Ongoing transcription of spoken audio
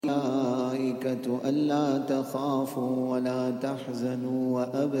الملائكة ألا تخافوا ولا تحزنوا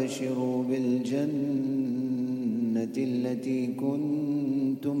وأبشروا بالجنة التي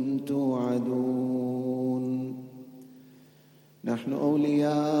كنتم توعدون نحن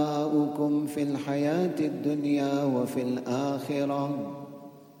أولياؤكم في الحياة الدنيا وفي الآخرة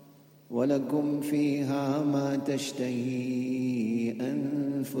ولكم فيها ما تشتهي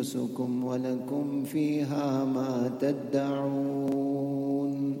أنفسكم ولكم فيها ما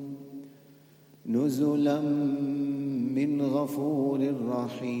تدعون نزلا من غفور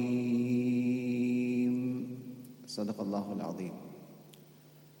رحيم. صدق الله العظيم.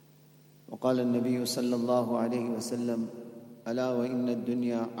 وقال النبي صلى الله عليه وسلم: ألا وإن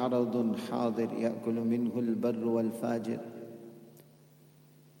الدنيا عرض حاضر يأكل منه البر والفاجر،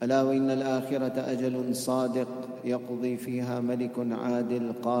 ألا وإن الآخرة أجل صادق يقضي فيها ملك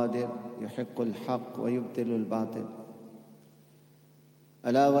عادل قادر يحق الحق ويبطل الباطل،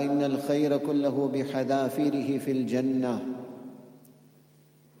 ألا وإن الخير كله بحذافيره في الجنة،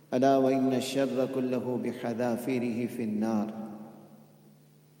 ألا وإن الشر كله بحذافيره في النار،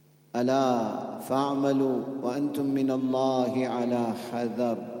 ألا فاعملوا وأنتم من الله على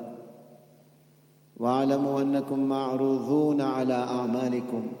حذر، واعلموا أنكم معروضون على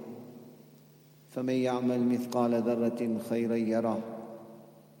أعمالكم، فمن يعمل مثقال ذرة خيرا يره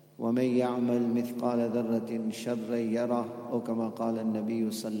ومن يعمل مثقال ذرة شرا يره، أو كما قال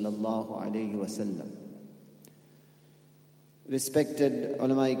النبي صلى الله عليه وسلم. Respected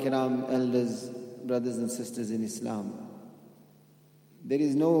ulama kiram, elders, brothers and sisters in Islam, there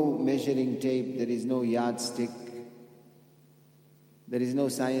is no measuring tape, there is no yardstick, there is no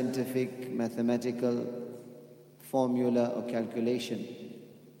scientific, mathematical formula or calculation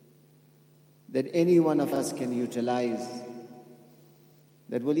that any one of us can utilize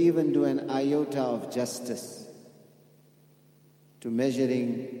that will even do an iota of justice to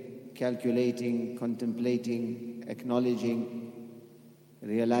measuring, calculating, contemplating, acknowledging,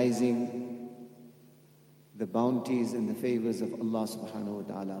 realizing the bounties and the favors of Allah subhanahu wa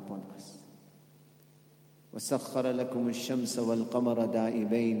ta'ala upon us. وَسَخَّرَ لَكُمُ الشَّمْسَ وَالْقَمَرَ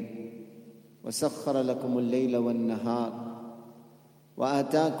دَائِبَيْنِ وَسَخَّرَ لَكُمُ اللَّيْلَ وَالنَّهَارَ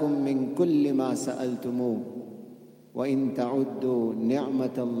وَآتَاكُم مِّن كُلِّ مَا سَأَلْتُمُوهُ وَإِن تَعُدُّوا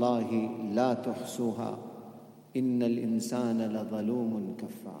نِعْمَةَ اللَّهِ لَا تُحْصُوهَا إِنَّ الْإِنسَانَ لَظَلُومٌ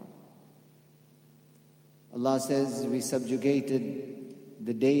كَفَّارٌ. Allah says, we subjugated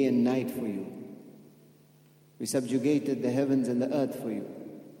the day and night for you. We subjugated the heavens and the earth for you.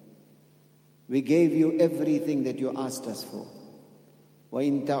 We gave you everything that you asked us for.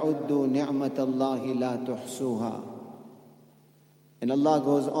 وَإِن تَعُدُّوا نِعْمَةَ اللَّهِ لَا تُحْصُوهَا. And Allah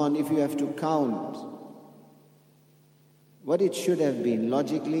goes on, if you have to count what it should have been,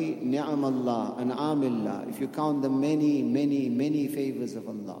 logically, ni'am Allah, an'am Allah, if you count the many, many, many favors of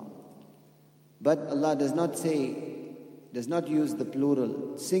Allah. But Allah does not use the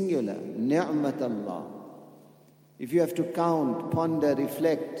plural, singular, ni'mat Allah. If you have to count, ponder,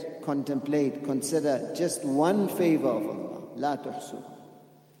 reflect, contemplate, consider just one favor of Allah, la tuhsu,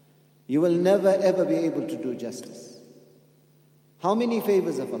 you will never ever be able to do justice. How many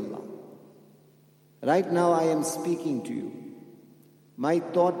favors of Allah? Right now I am speaking to you. My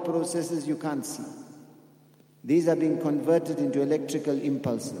thought processes you can't see. These are being converted into electrical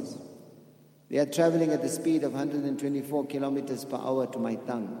impulses. They are traveling at the speed of 124 kilometers per hour to my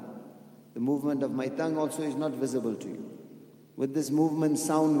tongue. The movement of my tongue also is not visible to you. With this movement,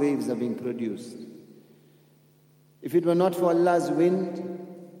 sound waves are being produced. If it were not for Allah's wind,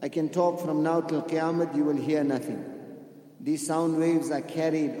 I can talk from now till Qiyamah, you will hear nothing. These sound waves are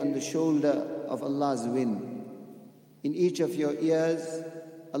carried on the shoulder of Allah's wind. In each of your ears,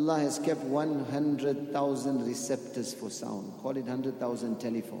 Allah has kept 100,000 receptors for sound. Call it 100,000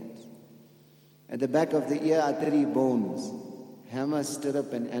 telephones. At the back of the ear are 3 bones: hammer,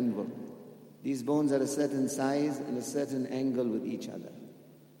 stirrup and anvil. These bones are a certain size and a certain angle with each other.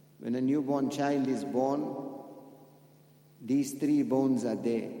 When a newborn child is born, these 3 bones are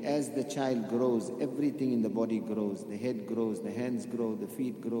there. As the child grows, everything in the body grows. The head grows, the hands grow, the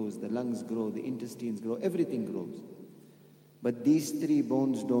feet grows, the lungs grow, the intestines grow, everything grows. But these 3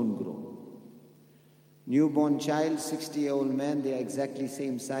 bones don't grow. Newborn child, 60-year-old man, they are exactly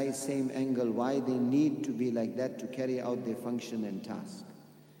same size, same angle. Why? They need to be like that to carry out their function and task.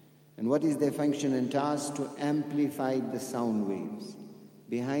 And what is their function and task? To amplify the sound waves.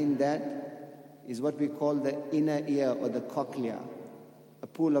 Behind that is what we call the inner ear or the cochlea, a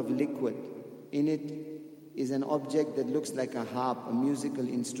pool of liquid. In it is an object that looks like a harp, a musical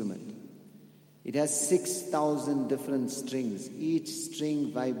instrument. It has 6,000 different strings. Each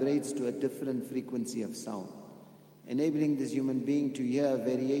string vibrates to a different frequency of sound. enabling this human being to hear a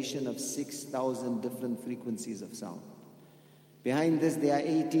variation of 6,000 different frequencies of sound. Behind this, there are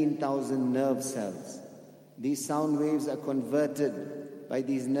 18,000 nerve cells. These sound waves are converted by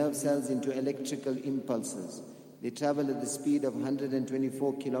these nerve cells into electrical impulses. They travel at the speed of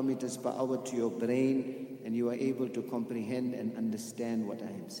 124 kilometers per hour to your brain, and you are able to comprehend and understand what I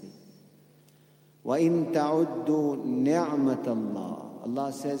am saying. وَإِن تَعُدُّوا نِعْمَةَ اللَّهِ.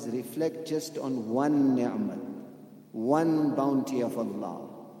 Allah says, reflect just on one ni'mat, one bounty of Allah.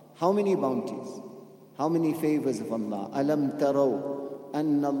 How many bounties? How many favors of Allah? أَلَمْ تَرَوْا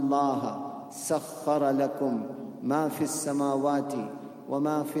أَنَّ اللَّهَ سَخَّرَ لَكُمْ مَا فِي السَّمَاوَاتِ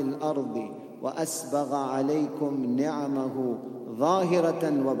وَمَا فِي الْأَرْضِ وَأَسْبَغَ عَلَيْكُمْ نِعَمَهُ ظَاهِرَةً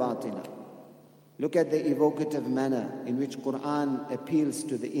وَبَاطِنًا. Look at the evocative manner in which Quran appeals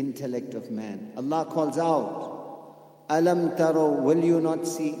to the intellect of man. Allah calls out, Alam taro, will you not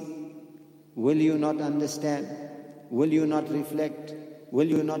see? Will you not understand? Will you not reflect? Will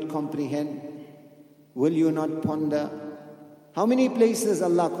you not comprehend? Will you not ponder? How many places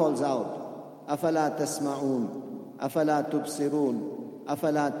Allah calls out? Afala tasma'un, afala tubsirun,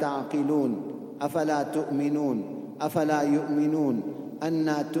 afala ta'qilun, afala tu'minun, afala yu'minun,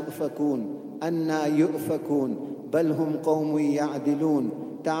 anna tu'fakun. أَنَّا يُؤْفَكُونَ بَلْ هُمْ قَوْمٌ يَعْدِلُونَ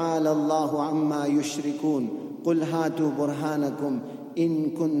تَعَالَى اللَّهُ عَمَّا يُشْرِكُونَ قُلْ هَاتُوا بُرْهَانَكُمْ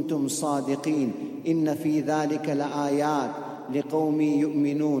إِن كُنتُمْ صَادِقِينَ إِنَّ فِي ذَلِكَ لَآيَاتٍ لِقَوْمٍ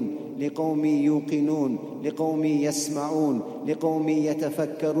يُؤْمِنُونَ لِقَوْمٍ يُوقِنُونَ لِقَوْمٍ يَسْمَعُونَ لِقَوْمٍ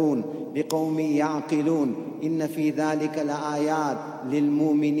يَتَفَكَّرُونَ لِقَوْمٍ يَعْقِلُونَ إِنَّ فِي ذَلِكَ لَآيَاتٍ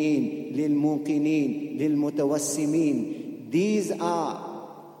لِلْمُؤْمِنِينَ لِلْمُوقِنِينَ لِلْمُتَوَسِّمِينَ. These are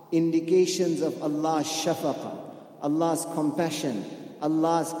indications of Allah's shafaqah, Allah's compassion,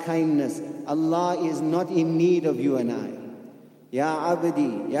 Allah's kindness. Allah is not in need of you and I. Ya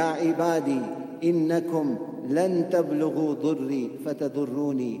abdi, ya ibadi, innakum lan tablughu dhurri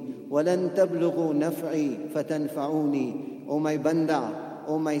fatadurruni, wa lan tablughu naf'i fatanfa'uni. O my banda,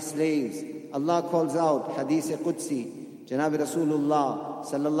 O my slaves. Allah calls out, Hadith Qudsi, Janab Rasulullah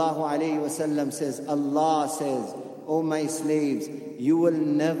sallallahu alayhi wa sallam says, Allah says, O my slaves, you will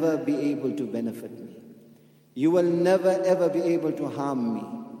never be able to benefit me. You will never ever be able to harm me.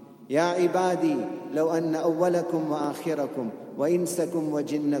 Ya ibadi, law anna awwalakum wa akhirakum wa insakum wa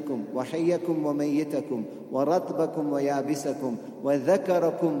jinnakum wa hayyakum wa mayyitakum wa ratbakum wa yabisakum wa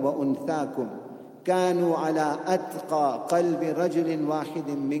dhakarakum wa unthakum كانوا على أتقى قلب رجل واحد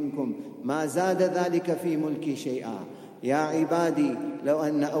منكم ما زاد ذلك في ملكي شيئا. يا عبادي لو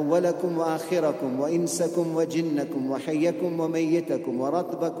أن أولكم وآخركم وإنسكم وجنكم وحيكم وميتكم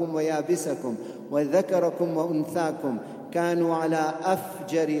ورطبكم ويابسكم وذكركم وأنثاكم كانوا على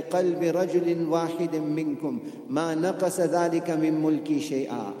أفجر قلب رجل واحد منكم ما نقص ذلك من ملكي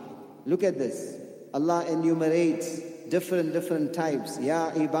شيئا. Look at this. Allah enumerates different types.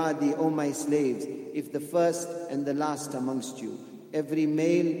 Ya ibadi, O my slaves, if the first and the last amongst you, every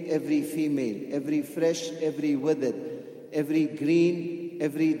male, every female, every fresh, every withered, every green,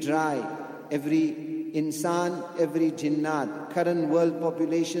 every dry, every insan, every jinnat. Current world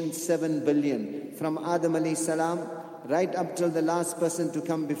population 7 billion. From Adam alayhi salam right up till the last person to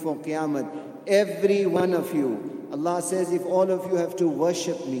come before Qiyamah. Every one of you. Allah says, if all of you have to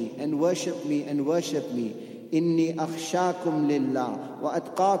worship me and worship me and worship me, Inni akhshakum lillah wa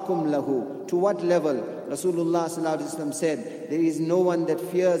atqakum lahu. To what level? Rasulullah sallallahu alaihi wasallam said, there is no one that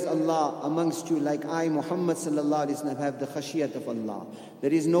fears Allah amongst you like I, Muhammad sallallahu alaihi wasallam, have the khashiyat of Allah.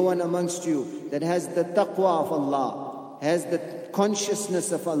 There is no one amongst you that has the taqwa of Allah, has the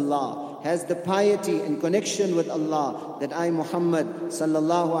consciousness of Allah, has the piety and connection with Allah that I, Muhammad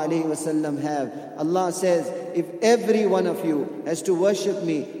sallallahu alaihi wasallam, have. Allah says, if every one of you has to worship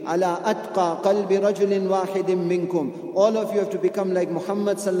me, ala atqa qalbi rajulin wahidin minkum, all of you have to become like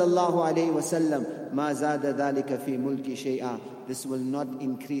Muhammad sallallahu alaihi wasallam, ma zada dhalika fi mulki shay'a. This will not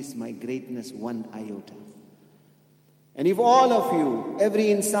increase my greatness one iota. And if all of you, every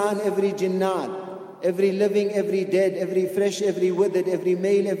insan, every jinnat, every living, every dead, every fresh, every withered, every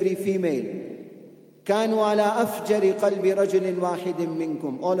male, every female, كانوا على أفجر قلب رجل واحد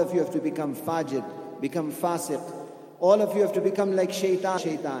منكم, all of you have to become fajr, become fasiq. All of you have to become like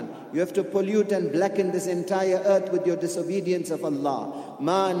shaitan. You have to pollute and blacken this entire earth with your disobedience of Allah.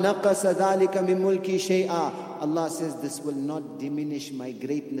 ما نقص ذلك من ملكي شيئا. Allah says, this will not diminish my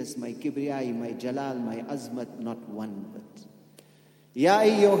greatness, my kibriyai, my jalal, my azmat, not one bit. يا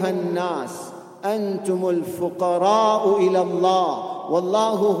أيها الناس أنتم الفقراء إلى الله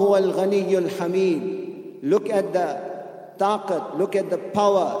والله هو الغني الحميد. Look at the taqat, look at the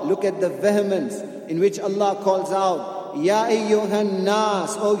power, look at the vehemence in which Allah calls out, Ya ayyuhan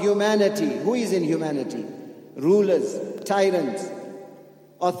nas, O humanity. Who is in humanity? rulers, tyrants,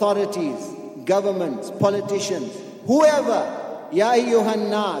 authorities, governments, politicians, whoever, ya ayyuhan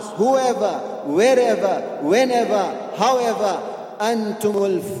nas, whoever, wherever, whenever, however,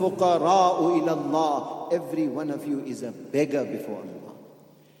 antumul fuqara'u ila Allah. Every one of you is a beggar before Allah.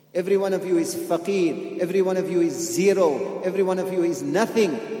 Every one of you is faqir. Every one of you is zero. Every one of you is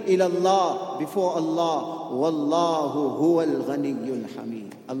nothing. Ilallah, before Allah. Wallahu huwal ghaniyyul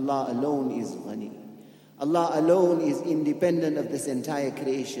hamid. Allah alone is ghani. Allah alone is independent of this entire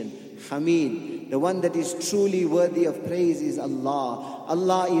creation. Hamid. The one that is truly worthy of praise is Allah.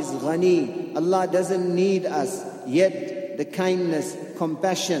 Allah is ghani. Allah doesn't need us. Yet the kindness,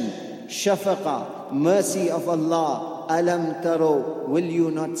 compassion, shafaqa, mercy of Allah. Alam taro, will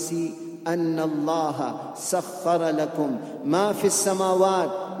you not see? Anna Allah sakhara lakum ma fis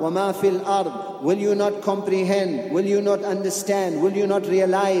samawat wa ma fil ard. Will you not comprehend? Will you not understand? Will you not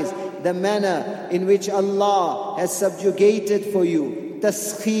realize the manner in which Allah has subjugated for you?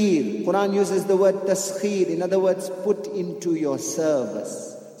 Taskhir. Quran uses the word taskhir. In other words, put into your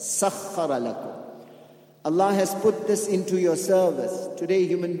service. Sakhara lakum. Allah has put this into your service. Today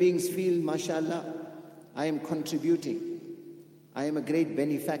human beings feel, mashallah, I am contributing. I am a great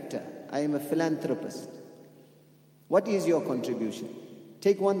benefactor. I am a philanthropist. What is your contribution?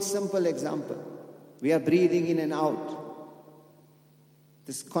 Take one simple example. We are breathing in and out.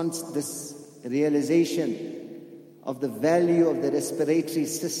 This realization of the value of the respiratory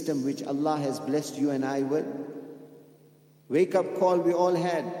system which Allah has blessed you and I with. Wake up call we all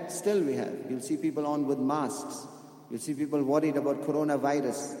had, still we have. You'll see people on with masks. You'll see people worried about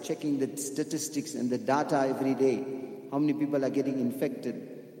coronavirus, checking the statistics and the data every day. How many people are getting infected,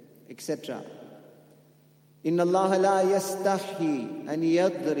 etc. Inna Allah la yastahi an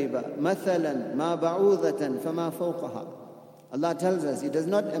yadriba mathalan ma ba'udatan fama fawqaha. Allah tells us, it does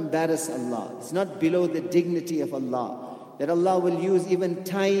not embarrass Allah. It's not below the dignity of Allah. That Allah will use even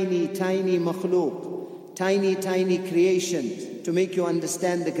tiny, tiny makhluk, tiny, tiny creations to make you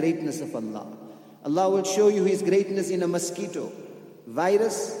understand the greatness of Allah. Allah will show you His greatness in a mosquito.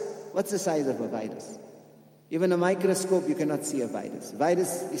 Virus, what's the size of a virus? Even a microscope, you cannot see a virus.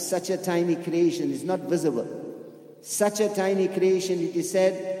 Virus is such a tiny creation, it's not visible. Such a tiny creation, it is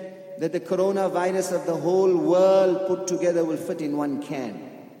said that the coronavirus of the whole world put together will fit in one can.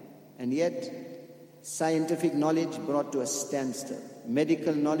 And yet, scientific knowledge brought to a standstill.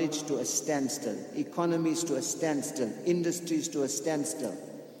 Medical knowledge to a standstill. Economies to a standstill. Industries to a standstill.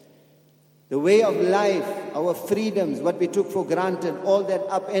 The way of life, our freedoms, what we took for granted, all that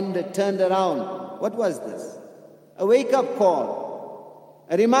upended, turned around. What was this? A wake-up call.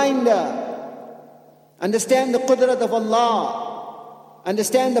 A reminder. Understand the qudrat of Allah.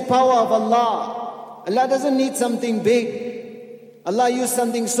 Understand the power of Allah. Allah doesn't need something big. Allah used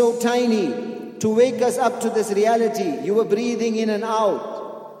something so tiny to wake us up to this reality. You were breathing in and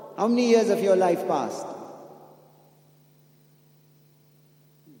out. How many years of your life passed?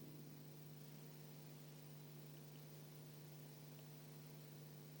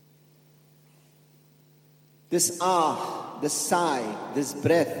 This this sigh, this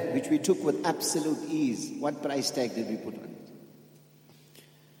breath, which we took with absolute ease, what price tag did we put on it?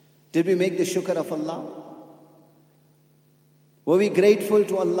 Did we make the shukr of Allah? Were we grateful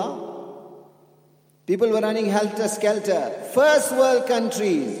to Allah? People were running helter-skelter. First world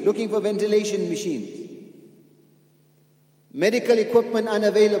countries looking for ventilation machines. Medical equipment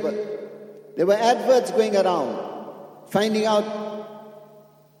unavailable. There were adverts going around, finding out,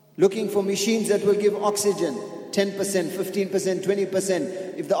 looking for machines that will give oxygen, 10%, 15%,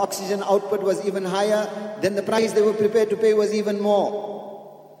 20%. If the oxygen output was even higher, then the price they were prepared to pay was even more.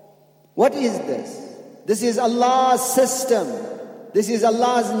 What is this? This is Allah's system. This is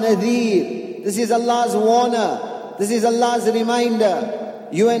Allah's nadhir. This is Allah's warner. This is Allah's reminder.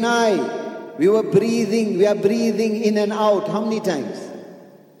 You and I, we are breathing in and out. How many times?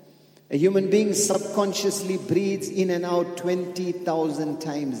 A human being subconsciously breathes in and out 20,000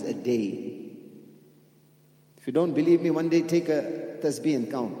 times a day. If you don't believe me, one day take a tasbih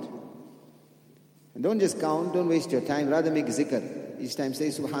and count. And don't just count, don't waste your time, rather make zikr. Each time say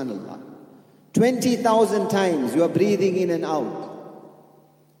Subhanallah. 20,000 times you are breathing in and out.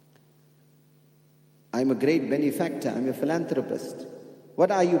 I'm a great benefactor, I'm a philanthropist. What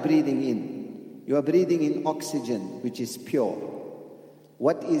are you breathing in? You are breathing in oxygen, which is pure.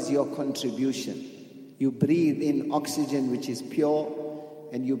 What is your contribution? You breathe in oxygen which is pure,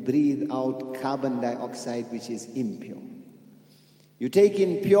 and you breathe out carbon dioxide which is impure. You take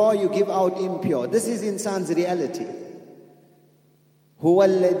in pure, you give out impure. This is insan's reality. هُوَ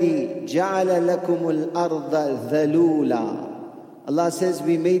الَّذِي جَعَلَ لَكُمُ الْأَرْضَ ذَلُولًا. Allah says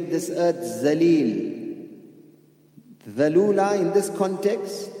we made this earth zaleel. Dhalula in this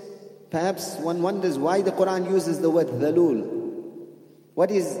context, perhaps one wonders why the Quran uses the word dhalul. What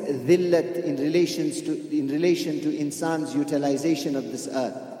is dhillat in relation to insan's utilization of this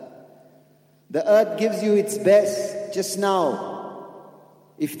earth? The earth gives you its best. Just now,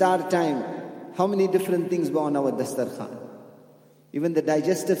 iftar time, how many different things were on our dastarkhan? Even the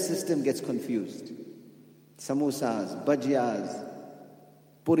digestive system gets confused. Samosas, bhajiyas,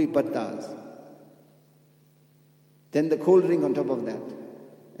 puri pattas. Then the cold drink on top of that.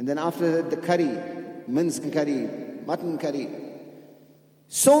 And then after that, the curry, minced curry, mutton curry.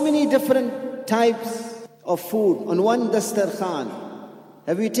 So many different types of food on one dastarkhan.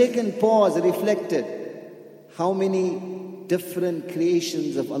 Have you taken pause, reflected how many different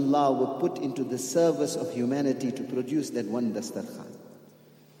creations of Allah were put into the service of humanity to produce that one dastarkhan?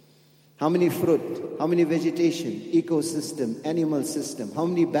 How many fruit, how many vegetation, ecosystem, animal system, how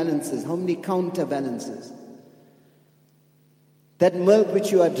many balances, how many counterbalances? That milk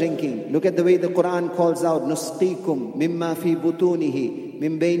which you are drinking, look at the way the Quran calls out, نُسْقِيكُمْ مِمَّا فِي بُطُونِهِ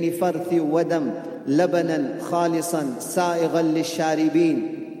مِنْ بَيْنِ فَرْثٍ وَدَمٍ لَبَنًا خَالِصًا سَائِغًا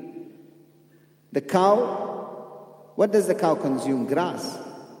لِلشَّارِبِينَ. The cow, what does the cow consume? Grass.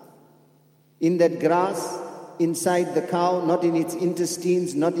 In that grass, inside the cow, not in its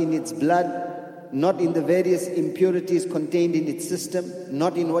intestines, not in its blood, not in the various impurities contained in its system,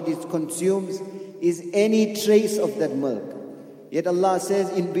 not in what it consumes, is any trace of that milk. Yet Allah says,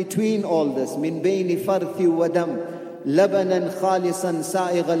 in between all this, min bayni farthi wa dam, labanan khalisan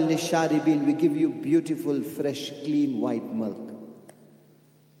sa'igan lisharibin, we give you beautiful, fresh, clean, white milk.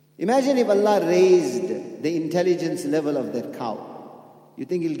 Imagine if Allah raised the intelligence level of that cow. You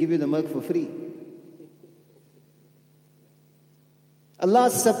think He'll give you the milk for free? Allah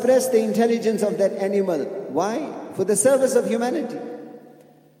suppressed the intelligence of that animal. Why? For the service of humanity.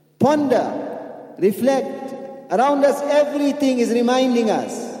 Ponder, reflect. Around us, everything is reminding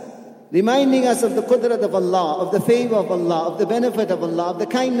us of the qudrat of Allah, of the favor of Allah, of the benefit of Allah, of the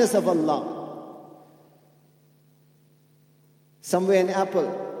kindness of Allah. Somewhere an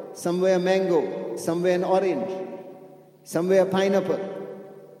apple, somewhere a mango, somewhere an orange, somewhere a pineapple,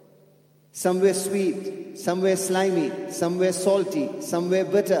 somewhere sweet, somewhere slimy, somewhere salty, somewhere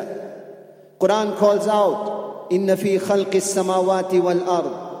bitter. Quran calls out, إِنَّ فِي خَلْقِ السَّمَاوَاتِ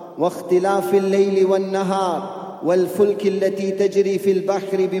وَالْأَرْضِ وَاخْتِلَافِ اللَّيْلِ وَالنَّهَارِ والفلك التي تجري في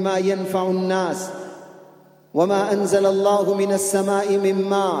البحر بما ينفع الناس وما أنزل الله من السماء من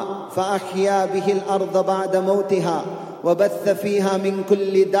ماء فأحيا به الأرض بعد موتها وبث فيها من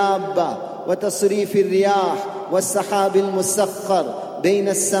كل دابة وتصريف الرياح والسحاب المسخر بين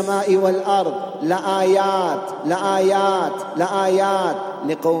السماء والأرض لآيات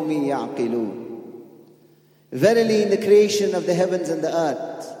لقوم يعقلون. Verily, in the creation of the heavens and the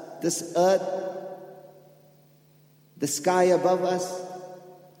earth, this earth, the sky above us,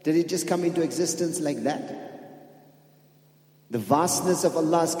 did it just come into existence like that? The vastness of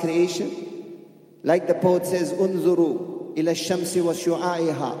Allah's creation, like the poet says, "Unzuru ila ash-shamsi wa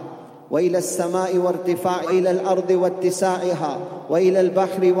shu'a'iha, wa ila as-sama'i wa irtifa'i ila al-ardi wa ittisa'iha, wa ila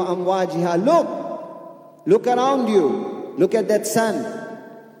al-bahri wa amwajiha." Look around you. Look at that sun.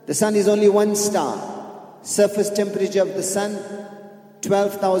 The sun is only one star. Surface temperature of the sun,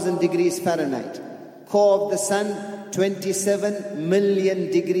 12,000 degrees Fahrenheit. Core of the sun, 27 million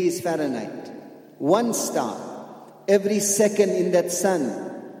degrees Fahrenheit. One star. Every second in that sun,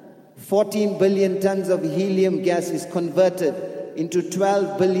 14 billion tons of helium gas is converted into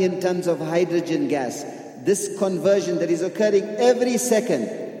 12 billion tons of hydrogen gas. This conversion that is occurring every second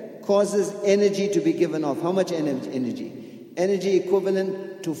causes energy to be given off. How much energy? Energy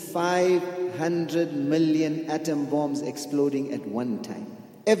equivalent to 500 million atom bombs exploding at one time.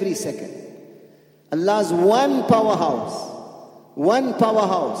 Every second. Allah's one powerhouse.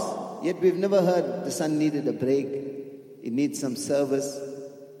 Yet we've never heard the sun needed a break. It needs some service.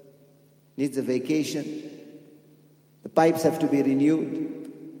 Needs a vacation. The pipes have to be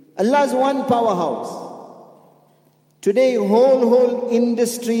renewed. Allah's one powerhouse. Today, whole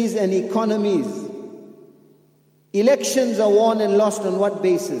industries and economies, elections are won and lost on what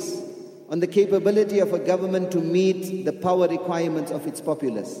basis? On the capability of a government to meet the power requirements of its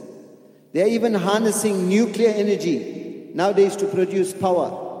populace. They are even harnessing nuclear energy nowadays to produce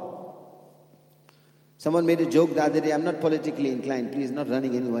power. Someone made a joke the other day, I'm not politically inclined, please, not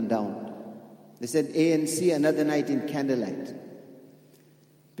running anyone down. They said ANC another night in candlelight.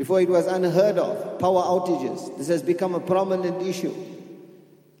 Before it was unheard of, power outages. This has become a prominent issue.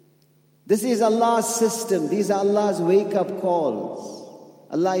 This is Allah's system. These are Allah's wake-up calls.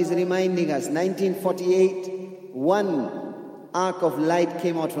 Allah is reminding us, 1948, one arc of light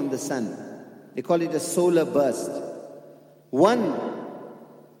came out from the sun. They call it a solar burst. One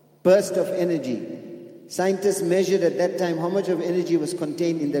burst of energy. Scientists measured at that time how much of energy was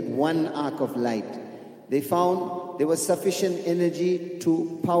contained in that one arc of light. They found there was sufficient energy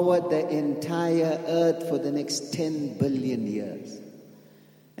to power the entire earth for the next 10 billion years.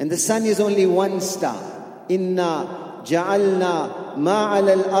 And the sun is only one star. Inna ja'alna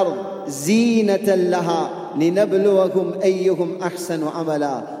ma'ala al-ard zinatan laha linabluwakum ayyuhum ahsanu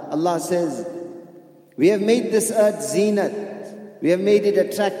amala. Allah says, we have made this earth zinat. We have made it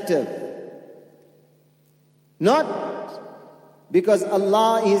attractive. Not because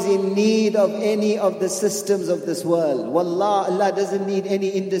Allah is in need of any of the systems of this world. Wallah, Allah doesn't need any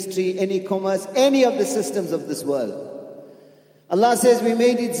industry, any commerce, any of the systems of this world. Allah says we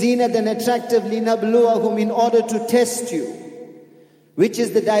made it zinat and attractive linabluwahum, in order to test you. Which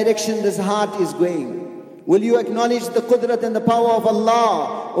is the direction this heart is going? Will you acknowledge the qudrat and the power of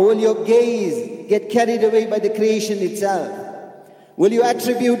Allah, or will your gaze get carried away by the creation itself? Will you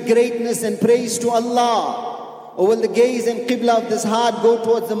attribute greatness and praise to Allah, or will the gaze and qibla of this heart go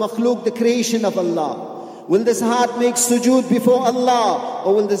towards the makhluk, the creation of Allah? Will this heart make sujood before Allah,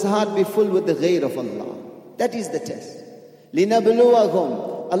 or will this heart be full with the ghayr of Allah? That is the test.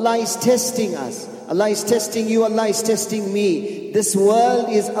 لِنَبْلُوَهُمْ. Allah is testing us. Allah is testing you. Allah is testing me. This world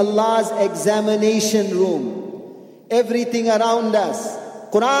is Allah's examination room. Everything around us,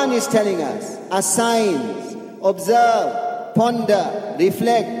 Quran is telling us, are signs. Observe, ponder,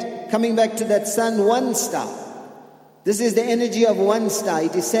 reflect. Coming back to that sun, one star. This is the energy of one star.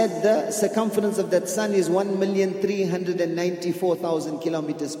 It is said the circumference of that sun is 1,394,000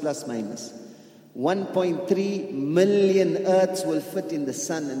 kilometers plus minus. 1.3 million earths will fit in the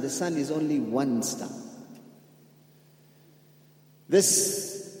sun, and the sun is only one star.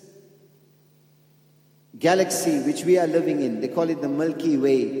 This galaxy which we are living in, they call it the Milky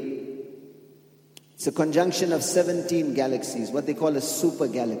Way. It's a conjunction of 17 galaxies, what they call a super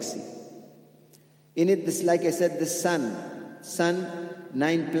galaxy. In it, this, like I said, the sun,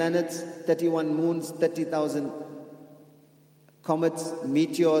 9 planets, 31 moons, 30,000 comets,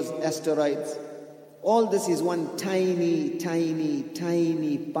 meteors, asteroids. All this is one tiny, tiny,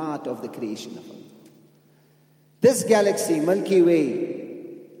 tiny part of the creation of Allah. This galaxy, Milky Way,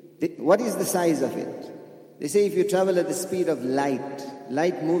 what is the size of it? They say if you travel at the speed of light,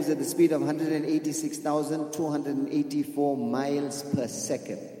 light moves at the speed of 186,284 miles per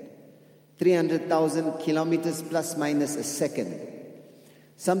second. 300,000 kilometers plus minus a second.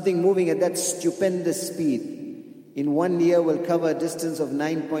 Something moving at that stupendous speed in 1 year will cover a distance of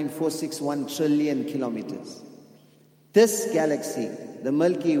 9.461 trillion kilometers. This galaxy, the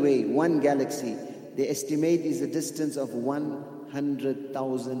Milky Way, one galaxy, they estimate is a distance of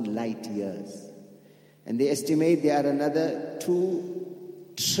 100,000 light years. And they estimate there are another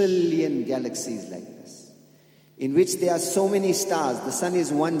 2 trillion galaxies like this, in which there are so many stars. The sun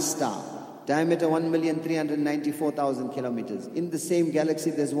is one star, diameter 1,394,000 kilometers. In the same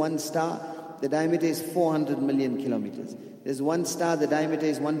galaxy, there's one star, the diameter is 400 million kilometers. There's one star, the diameter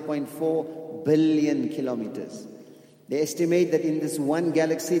is 1.4 billion kilometers. They estimate that in this one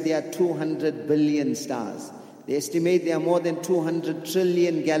galaxy, there are 200 billion stars. They estimate there are more than 200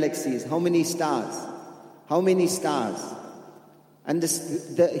 trillion galaxies. How many stars? How many stars? And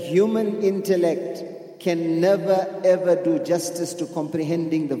the human intellect can never ever do justice to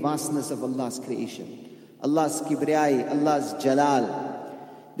comprehending the vastness of Allah's creation. Allah's kibriyai, Allah's jalal.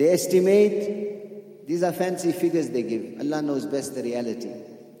 They estimate, these are fancy figures they give. Allah knows best the reality.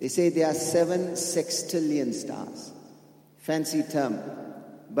 They say there are 7 sextillion stars. Fancy term.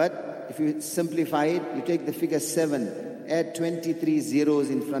 But if you simplify it, you take the figure 7, add 23 zeros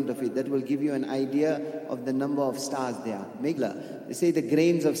in front of it. That will give you an idea of the number of stars there. They say the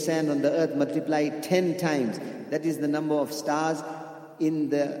grains of sand on the earth multiply 10 times. That is the number of stars in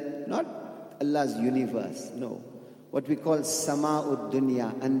the, not Allah's universe, no. What we call Sama'ud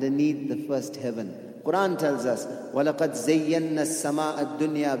Dunya, underneath the first heaven. Quran tells us, وَلَقَدْ زَيَّنَّا السَّمَاءَ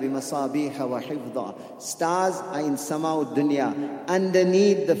الدُّنْيَا بِمَصَابِيحَ وَحِفْظًا. Stars are in Sama'ud Dunya,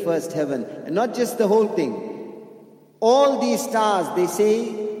 underneath the first heaven. And not just the whole thing. All these stars, they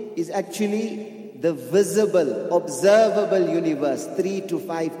say, is actually the visible, observable universe. 3 to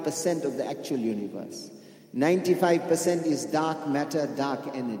 5% of the actual universe. 95% is dark matter, dark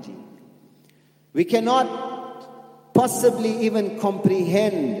energy. We cannot possibly even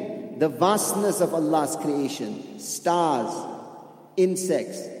comprehend the vastness of Allah's creation. Stars,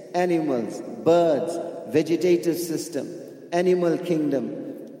 insects, animals, birds, vegetative system, animal kingdom.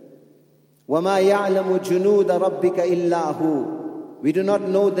 وَمَا يَعْلَمُ جُنُودَ رَبِّكَ إِلَّا هُ. We do not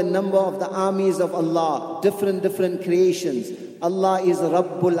know the number of the armies of Allah, different creations. Allah is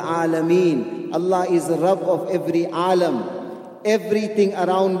Rabbul Alameen. Allah is Rabb of every alam. Everything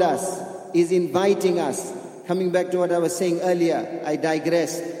around us is inviting us. Coming back to what I was saying earlier, I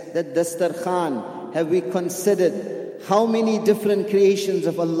digress, that Dastarkhan, have we considered how many different creations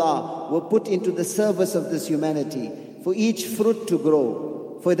of Allah were put into the service of this humanity? For each fruit to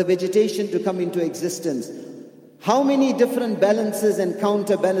grow, for the vegetation to come into existence. How many different balances and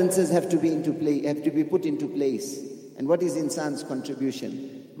counterbalances have to be put into place? And what is insan's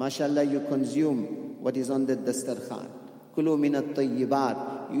contribution? MashaAllah, you consume what is on the Dastarkhan. Kulu minat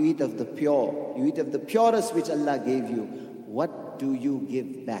tayyibat. You eat of the pure. You eat of the purest which Allah gave you. What do you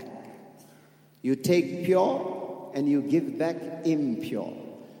give back? You take pure and you give back impure.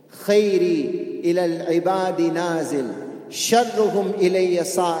 Khayri ila al-ibadi nazil. Sharruhum ilayya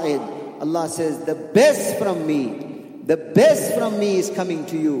sa'id. Allah says, the best from me is coming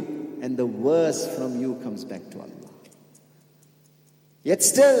to you, and the worst from you comes back to Allah. Yet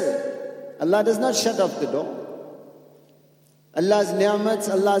still, Allah does not shut off the door. Allah's ni'mats,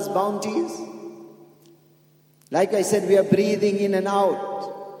 Allah's bounties. Like I said, we are breathing in and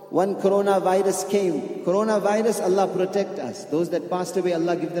out. One coronavirus came. Coronavirus, Allah protect us. Those that passed away,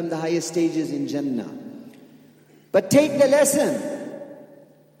 Allah give them the highest stages in Jannah. But take the lesson.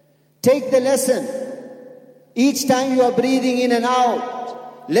 Take the lesson. Each time you are breathing in and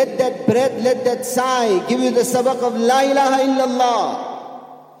out, let that breath, let that sigh give you the sabaq of La ilaha illallah.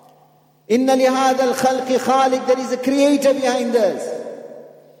 Inna lihada al-khalqi khaliq. There is a creator behind us.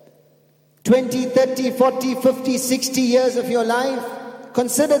 20, 30, 40, 50, 60 years of your life.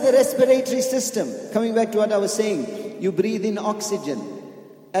 Consider the respiratory system. Coming back to what I was saying, you breathe in oxygen.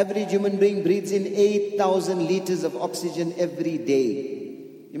 Average human being breathes in 8,000 liters of oxygen every day.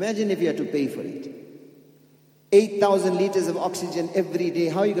 Imagine if you had to pay for it. 8,000 liters of oxygen every day.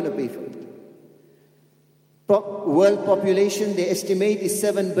 How are you going to pay for it? World population, they estimate, is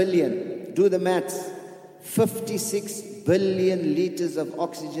 7 billion. Do the maths. 56 billion liters of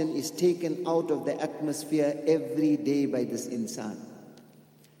oxygen is taken out of the atmosphere every day by this insan.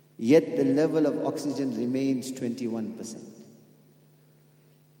 Yet the level of oxygen remains 21%.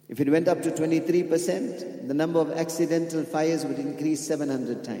 If it went up to 23%, the number of accidental fires would increase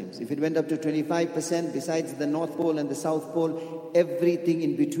 700 times. If it went up to 25%, besides the North Pole and the South Pole, everything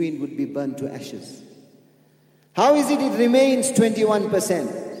in between would be burned to ashes. How is it remains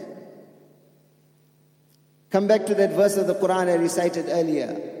 21%? Come back to that verse of the Quran I recited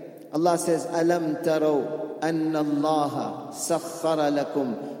earlier. Allah says, Alam taraw anna Allah sakhara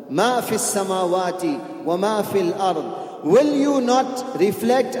lakum ma fis samawati wa ma fil ard. Will you not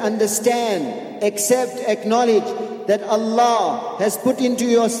reflect, understand, accept, acknowledge that Allah has put into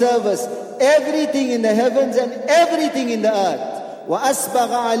your service everything in the heavens and everything in the earth? وَأَسْبَغَ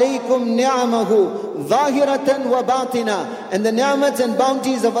عَلَيْكُمْ نِعَمَهُ ظَاهِرَةً وَبَاطِنًا. And the ni'mats and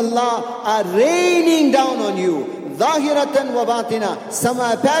bounties of Allah are raining down on you. ظَاهِرَةً وَبَاطِنًا. Some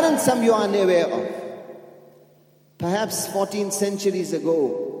are apparent, some you are unaware of. Perhaps 14 centuries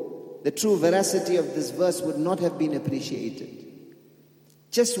ago, the true veracity of this verse would not have been appreciated.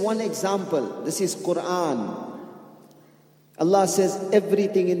 Just one example. This is Quran. Allah says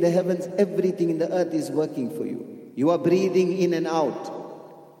everything in the heavens, everything in the earth is working for you. You are breathing in and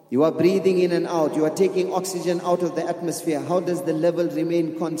out. You are breathing in and out. You are taking oxygen out of the atmosphere. How does the level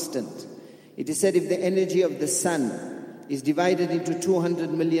remain constant? It is said if the energy of the sun is divided into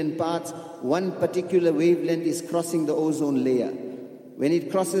 200 million parts, one particular wavelength is crossing the ozone layer. When it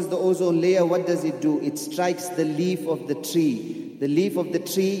crosses the ozone layer, what does it do? It strikes the leaf of the tree. The leaf of the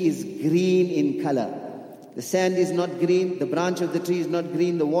tree is green in color. The sand is not green, the branch of the tree is not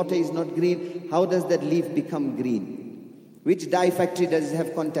green, the water is not green. How does that leaf become green? Which dye factory does it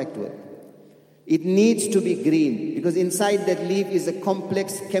have contact with? It needs to be green because inside that leaf is a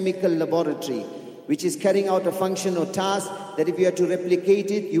complex chemical laboratory which is carrying out a function or task that if you are to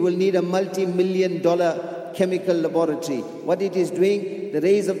replicate it, you will need a multi-million-dollar chemical laboratory. What it is doing, the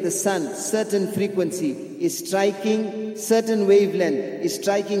rays of the sun, certain frequency is striking, certain wavelength is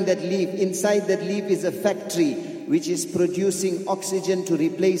striking that leaf. Inside that leaf is a factory which is producing oxygen to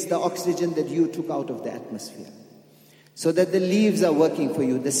replace the oxygen that you took out of the atmosphere. So that the leaves are working for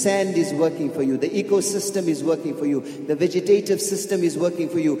you, the sand is working for you, the ecosystem is working for you, the vegetative system is working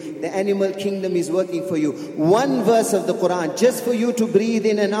for you, the animal kingdom is working for you. One verse of the Quran, just for you to breathe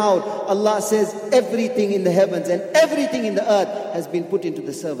in and out, Allah says everything in the heavens and everything in the earth has been put into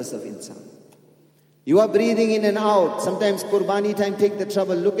the service of insan. You are breathing in and out. Sometimes Qurbani time, take the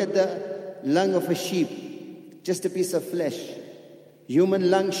trouble, look at the lung of a sheep, just a piece of flesh. Human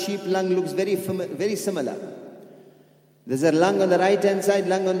lung, sheep lung looks very similar. There's a lung on the right hand side,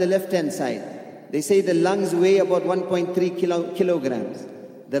 lung on the left hand side. They say the lungs weigh about 1.3 kilograms.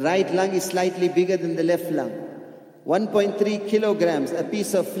 The right lung is slightly bigger than the left lung. 1.3 kilograms, a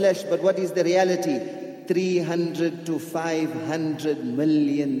piece of flesh, but what is the reality? 300 to 500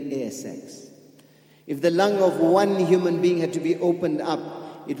 million air sacs. If the lung of one human being had to be opened up,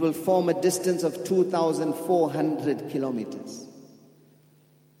 it will form a distance of 2,400 kilometers.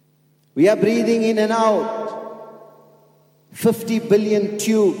 We are breathing in and out. 50 billion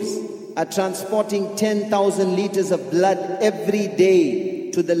tubes are transporting 10,000 liters of blood every day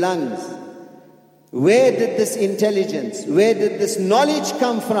to the lungs. Where did this intelligence, where did this knowledge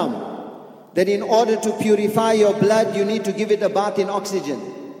come from? That in order to purify your blood, you need to give it a bath in oxygen.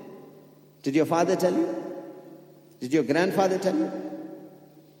 Did your father tell you? Did your grandfather tell you?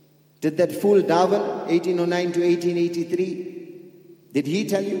 Did that fool Darwin, 1809 to 1883, did he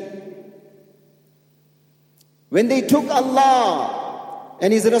tell you? When they took Allah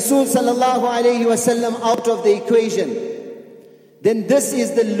and His Rasul sallallahu alayhi wasallam out of the equation, then this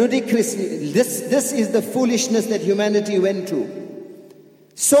is the ludicrousness, this is the foolishness that humanity went to.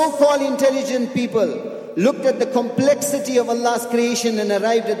 So-called intelligent people looked at the complexity of Allah's creation and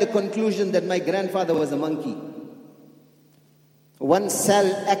arrived at the conclusion that my grandfather was a monkey. One cell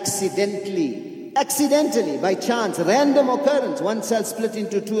accidentally, by chance, random occurrence, one cell split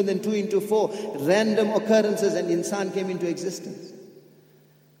into two and then two into four, random occurrences, and insan came into existence.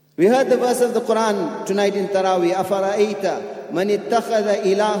 We heard the verse of the Quran tonight in Taraweeh, أَفَرَأَيْتَ مَنِ اتَّخَذَ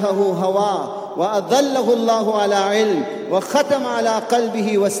إِلَهَهُ هَوَاهُ وَأَضَلَّهُ اللَّهُ عَلَىٰ عِلْمٍ وَخَتَمَ عَلَىٰ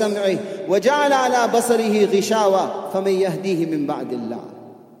قَلْبِهِ وَسَمْعِهِ وَجَعَلَ عَلَىٰ بَصَرِهِ غِشَاوَةً فَمَن يَهْدِيهِ مِن بَعْدِ اللَّهِ.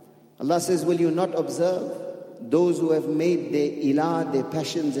 Allah says, will you not observe those who have made their ilah, their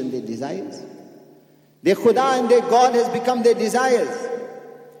passions and their desires? Their khuda and their God has become their desires.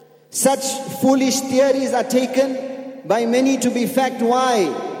 Such foolish theories are taken by many to be fact.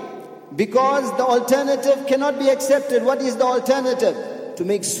 Why? Because the alternative cannot be accepted. What is the alternative? To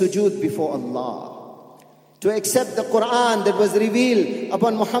make sujood before Allah. To accept the Quran that was revealed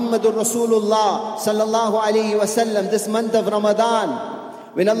upon Muhammadur Rasulullah sallallahu alayhi wasallam this month of Ramadan.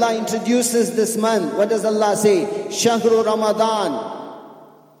 When Allah introduces this month, what does Allah say? Shahru Ramadan.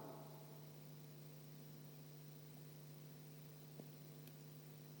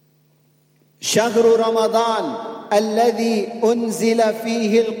 Shahru Ramadan alladhi unzila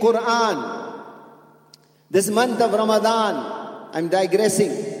fihi al-Quran. This month of Ramadan, I'm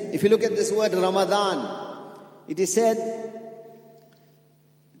digressing. If you look at this word Ramadan, it is said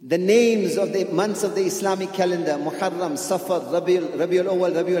the names of the months of the Islamic calendar: Muharram, Safar, Rabiul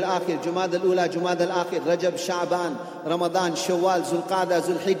Awwal, Rabiul Akhir, Jumad al-Ula, Jumad al-Akhir, Rajab, Sha'ban, Ramadan, Shawwal, Zulqa'dah,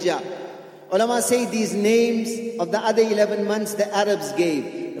 Zulhijjah. Ulama say these names of the other 11 months the Arabs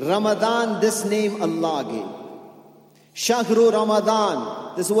gave. Ramadan, this name Allah gave. Shahru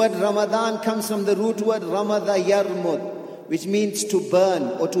Ramadan. This word Ramadan comes from the root word Ramada Yarmud, which means to burn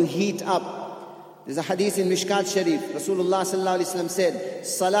or to heat up. There's a hadith in Mishkat Sharif. Rasulullah sallallahu alaihi wasallam said,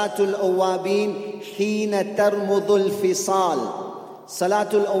 Salatul Awwabin hina tarmudul fisal.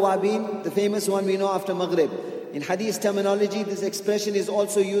 Salatul Awwabin, the famous one we know after Maghrib. In hadith terminology, this expression is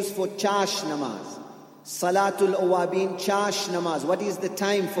also used for chash namaz. Salatul Awwabin, chash namaz. What is the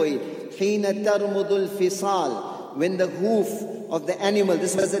time for it? Hina tarmudul fisal. When the hoof of the animal,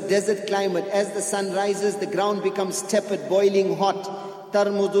 this was a desert climate, as the sun rises, the ground becomes tepid, boiling hot.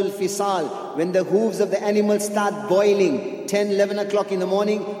 Tarmudul fisal. When the hooves of the animal start boiling, 10, 11 o'clock in the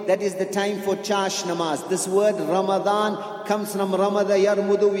morning, that is the time for chash namaz. This word Ramadan comes from Ramada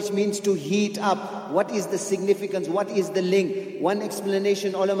Yarmudu, which means to heat up. What is the significance? What is the link? One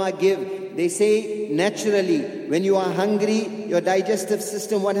explanation ulama give. They say naturally, when you are hungry, your digestive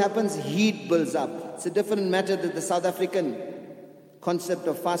system, what happens? Heat builds up. It's a different matter that the South African concept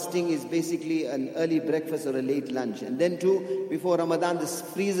of fasting is basically an early breakfast or a late lunch. And then too, before Ramadan, the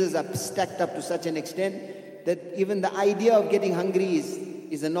freezers are stacked up to such an extent that even the idea of getting hungry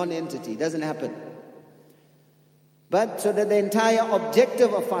is a non-entity. It doesn't happen. But so that the entire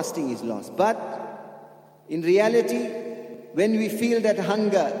objective of fasting is lost. But in reality, when we feel that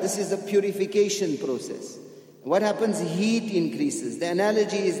hunger, this is a purification process. What happens? Heat increases. The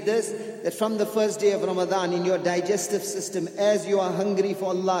analogy is this, that from the first day of Ramadan, in your digestive system, as you are hungry for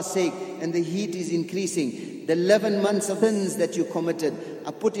Allah's sake, and the heat is increasing, the 11 months of sins that you committed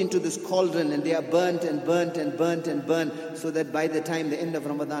are put into this cauldron, and they are burnt and burnt and burnt and burnt, so that by the time the end of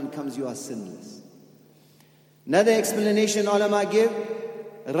Ramadan comes, you are sinless. Another explanation ulama give,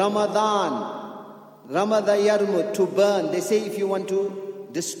 Ramadan, Ramada Yarmud, to burn. They say if you want to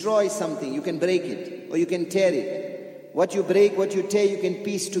destroy something, you can break it or you can tear it. What you break, what you tear, you can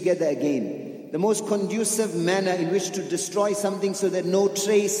piece together again. The most conducive manner in which to destroy something so that no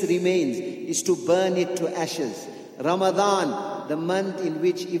trace remains is to burn it to ashes. Ramadan, the month in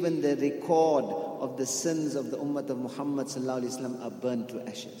which even the record of the sins of the ummah of Muhammad sallallahu alaihi wasallam are burned to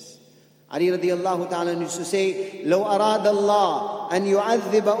ashes. Ali radiallahu ta'ala used to say, لو أراد الله أن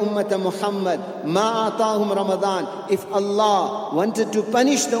يعذب أمة محمد ما أعطاهم رمضان. If Allah wanted to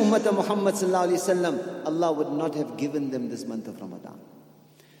punish the ummah of Muhammad sallallahu alaihi wasallam, Allah would not have given them this month of Ramadan.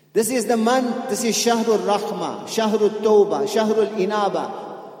 This is the month, this is Shahrul Rahma, Shahrul Tawbah, Shahrul Inaba,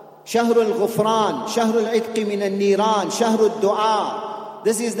 Shahrul Ghufran, Shahrul Itqi min al-Niran, Shahrul Dua.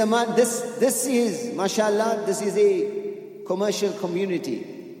 This is the month, this is, mashallah, this is a commercial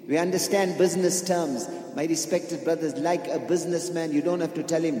community. We understand business terms. My respected brothers, like a businessman, you don't have to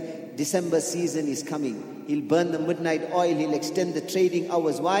tell him December season is coming. He'll burn the midnight oil, he'll extend the trading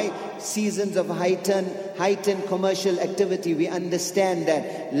hours. Why? Seasons of heightened commercial activity. We understand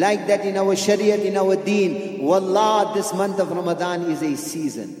that. Like that in our Shariat, in our Deen. Wallah, this month of Ramadan is a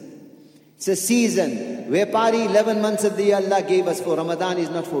season. It's a season. Vepari, 11 months of the year Allah gave us for. Ramadan is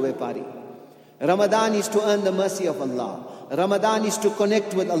not for Vepari. Ramadan is to earn the mercy of Allah. Ramadan is to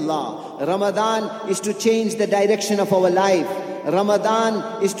connect with Allah. Ramadan is to change the direction of our life.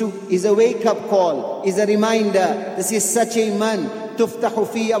 Ramadan is a wake-up call, is a reminder. This is such a month. تفتح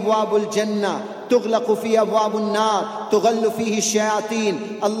فيه أبواب الجنة تغلق فيه أبواب النار تغل فيه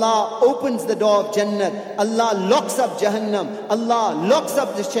الشياطين. Allah opens the door of Jannah. Allah locks up Jahannam. Allah locks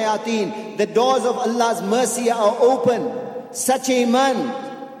up the shayateen. The doors of Allah's mercy are open. Such a month.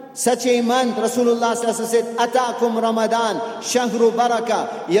 Rasulullah said, Ataakum Ramadan, Shahru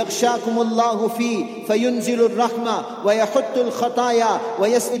Baraka, Yakshakumullahu fi, Fayunzilur Rahma, wa yahuttul khataya, wa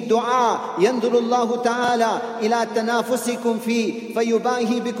yas'id du'a, Yandurullahu ta'ala, ila tanafusikum fi,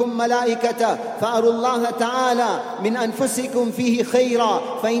 Fayubahi bikum malaikata, Fa'arullaha ta'ala, min anfusikum fihi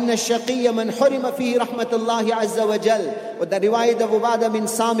khayra, fa inna ash-shaqiyya man hurima fihi rahmatullahi azza wa jal. With the riwayat of Ubadah bin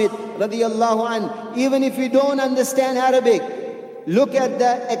Samit, radiyallahu an, even if you don't understand Arabic, look at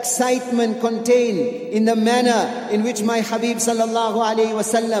the excitement contained in the manner in which my Habib sallallahu alayhi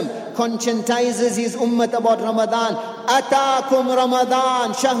wasallam conscientizes his ummah about Ramadan. Ataakum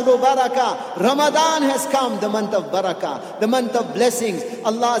Ramadan, Shahru Baraka. Ramadan has come, the month of Barakah, the month of blessings.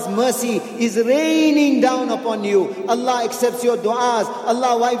 Allah's mercy is raining down upon you. Allah accepts your du'as.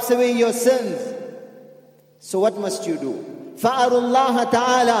 Allah wipes away your sins. So what must you do? فَأَرُوا اللَّهَ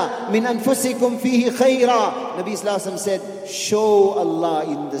تَعَالَى مِنْ أَنفُسِكُمْ فِيهِ خَيْرًا. Nabi Sallallahu Alaihi Wasallam said, show Allah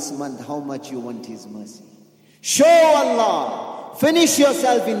in this month how much you want His mercy. Show Allah. Finish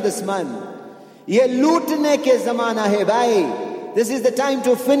yourself in this month. Ye lootne ke zamana hai bhai. This is the time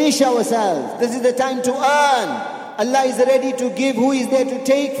to finish ourselves. This is the time to earn. Allah is ready to give. Who is there to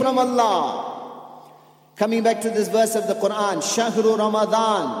take from Allah? Coming back to this verse of the Quran, Shahru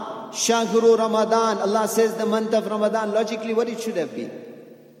Ramadan. Shahru Ramadan. Allah says the month of Ramadan. Logically, what it should have been?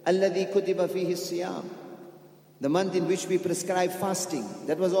 Alladhi kutiba fihi siyam. The month in which we prescribe fasting.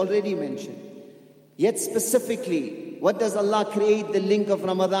 That was already mentioned. Yet specifically, what does Allah create the link of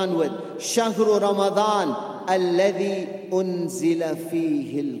Ramadan with? Shahru Ramadan. Alladhi unzila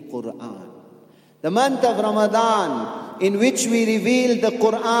fihi al-Quran. The month of Ramadan in which we reveal the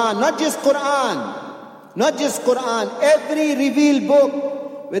Quran. Not just Quran. Not just Quran. Every revealed book.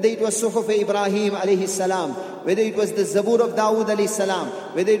 Whether it was Suhuf Ibrahim alayhi salam, whether it was the Zabur of Dawood alayhi salam,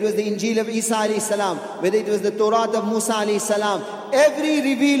 whether it was the Injil of Isa alayhi salam, whether it was the Torah of Musa alayhi salam, every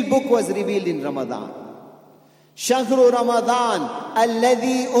revealed book was revealed in Ramadan. Shahru Ramadan,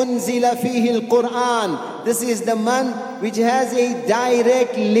 alladhi unzila fihi al-Quran. This is the month which has a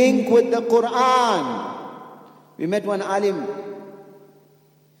direct link with the Quran. We met one alim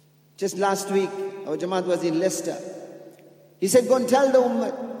just last week. Our Jamaat was in Leicester. He said, go and tell the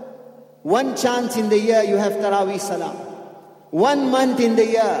ummah, one chance in the year you have Taraweeh Salah. 1 month in the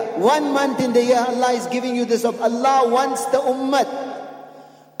year, Allah is giving you this. Allah wants the ummah.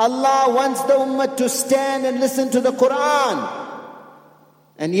 Allah wants the ummah to stand and listen to the Quran.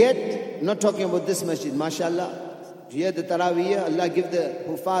 And yet, I'm not talking about this masjid, mashallah. Here the Taraweeh, Allah give the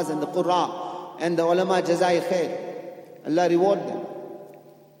Hufaz and the Qurra and the ulama jazai khair. Allah reward them.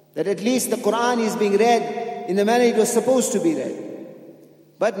 That at least the Quran is being read in the manner it was supposed to be read.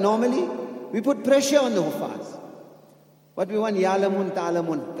 But normally, we put pressure on the Hufaz. What we want, Ya'lamun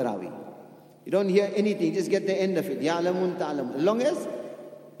ta'lamun Taraweeh. You don't hear anything, just get the end of it. Ya'lamun ta'lamun. As long as,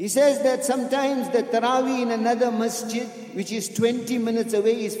 he says that sometimes the Taraweeh in another masjid, which is 20 minutes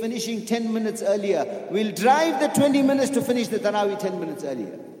away, is finishing 10 minutes earlier. We'll drive the 20 minutes to finish the Taraweeh 10 minutes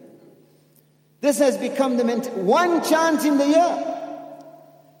earlier. This has become the one chance in the year.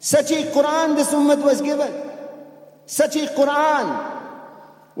 Such a Quran this ummah was given. Such a Quran.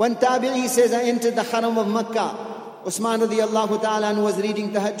 One tabi'i says, I entered the haram of Makkah. Usman radiallahu ta'ala was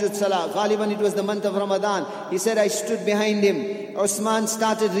reading Tahajjud Salah. Ghaliban, it was the month of Ramadan. He said, I stood behind him Usman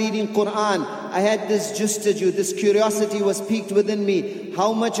started reading Quran, I had this justaju, this curiosity was piqued within me.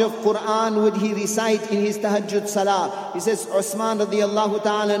 How much of Quran would he recite in his tahajjud salah? He says, Usman radiallahu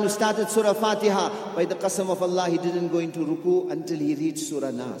ta'ala who started Surah Fatiha. By the qasam of Allah, he didn't go into ruku until he reached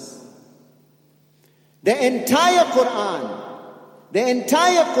Surah Nas. The entire Quran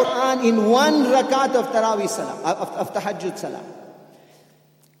in one rakat of Taraweeh salah, of tahajjud salah.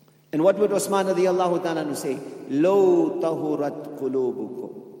 And what would Usman radiallahu ta'ala say? Lo tahurat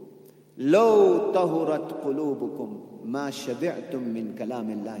qulubukum. Lo tahurat qulubukum ma shabi'tum min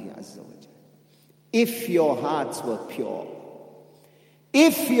kalamillahi azza wa jalla. If your hearts were pure,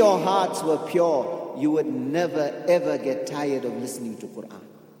 you would never ever get tired of listening to Quran.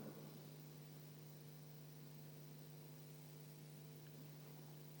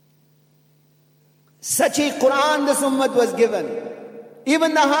 Such a Quran this ummah was given.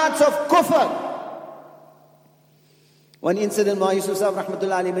 Even the hearts of kufr. One incident Maulana Yusuf Sahib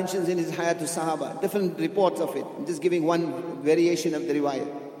rahmatullahi alayhi mentions in his Hayatul Sahaba, different reports of it. I'm just giving one variation of the riwayat.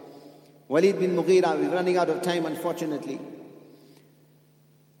 Walid bin Mughira, we're running out of time unfortunately.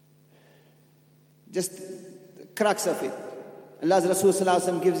 Just the crux of it. Allah's Rasul sallallahu alayhi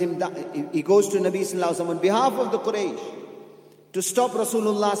wa sallam gives him, he goes to Nabi sallallahu alayhi wa sallam on behalf of the Quraysh to stop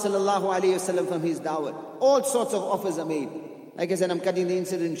Rasulullah sallallahu alayhi wa sallam from his da'wah. All sorts of offers are made. Like I said, I'm cutting the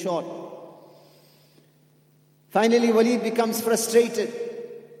incident short. Finally, Walid becomes frustrated.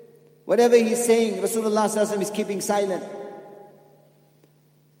 Whatever he's saying, Rasulullah sallallahu alaihi wasallam is keeping silent.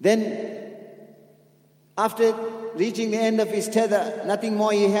 Then, after reaching the end of his tether, nothing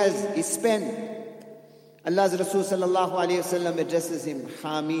more he has, he spent. Allah's Rasul sallallahu alaihi wasallam addresses him,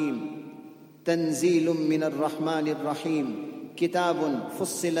 Hamim, Tanzilum min ar-Rahman ar-Rahim, Kitabun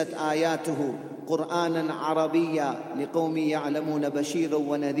fussilat ayatuhu, قرآنا عربيا لقوم يعلمون بشيرا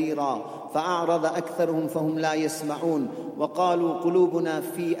ونذيرا فأعرض أكثرهم فهم لا يسمعون وقالوا قلوبنا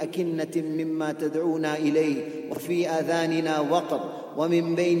في أكنة مما تدعونا إليه وفي آذاننا وقر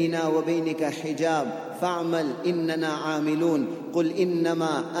ومن بيننا وبينك حجاب فاعمل إننا عاملون قل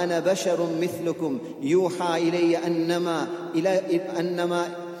إنما أنا بشر مثلكم يوحى إلي أنما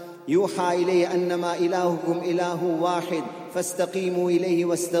إلهكم إله واحد فاستقيموا إليه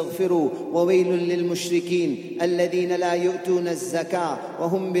واستغفروا وويل للمشركين الذين لا يؤتون الزكاة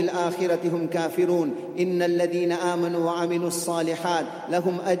وهم بالآخرة هم كافرون إن الذين آمنوا وعملوا الصالحات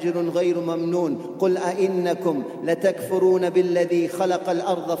لهم أجر غير ممنون قل أئنكم لتكفرون بالذي خلق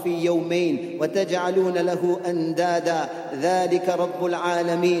الأرض في يومين وتجعلون له أندادا ذلك رب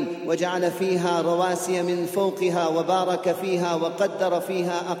العالمين وجعل فيها رواسي من فوقها وبارك فيها وقدر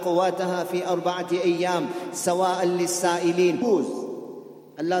فيها أقواتها في 4 أيام سواء للسائلين.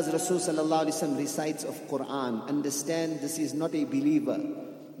 Allah's Rasul sallallahu alaihi wasallam recites of Quran. Understand, this is not a believer.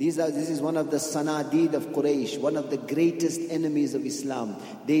 This is one of the sanadid of Quraysh, one of the greatest enemies of Islam.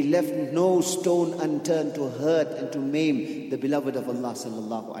 They left no stone unturned to hurt and to maim the beloved of Allah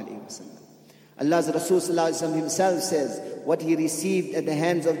sallallahu alaihi wasallam. Allah's Rasul sallallahu alaihi wasallam himself says what he received at the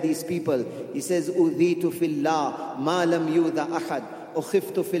hands of these people. He says, "Udhitu fillah ma lam yudha ahad."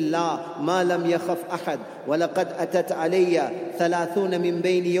 أخفت في الله ما لم يخف أحد ولقد أتت علي 30 من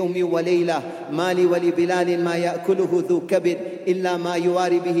بين يوم وليلة ما لي ولبلال ما يأكله ذو كبد إلا ما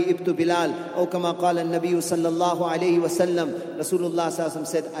يواري به ابت بلال أو كما قال النبي صلى الله عليه وسلم. Rasulullah sallallahu alaihi wasallam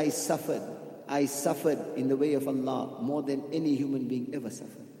said, I suffered in the way of Allah more than any human being ever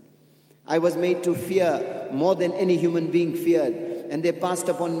suffered. I was made to fear more than any human being feared. And they passed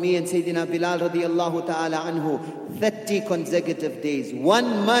upon me and Sayyidina Bilal radiallahu ta'ala anhu 30 consecutive days,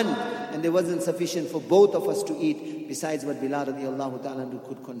 1 month, and there wasn't sufficient for both of us to eat besides what Bilal radiallahu ta'ala anhu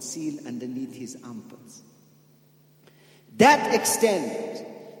could conceal underneath his armpits. That extent,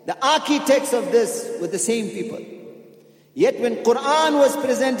 the architects of this were the same people. Yet when Quran was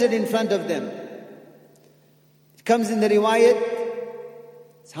presented in front of them, it comes in the riwayat,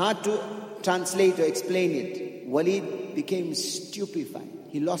 it's hard to translate or explain it. Walid became stupefied.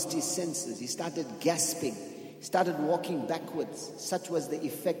 He lost his senses. He started gasping. He started walking backwards. Such was the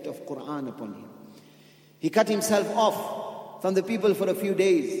effect of Quran upon him. He cut himself off from the people for a few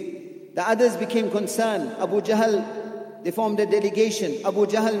days. The others became concerned. Abu Jahl, they formed a delegation. Abu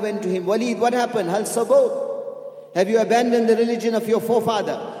Jahl went to him. Walid, what happened? Hal sabot? Have you abandoned the religion of your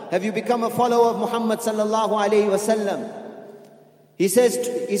forefather? Have you become a follower of Muhammad sallallahu alayhi wa sallam? He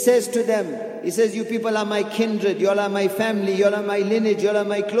says to them, he says, you people are my kindred, you all are my family, you all are my lineage, you all are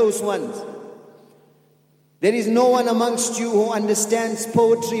my close ones. There is no one amongst you who understands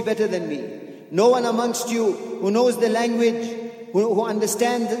poetry better than me. No one amongst you who knows the language, who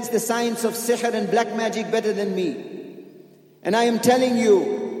understands the science of sihr and black magic better than me. And I am telling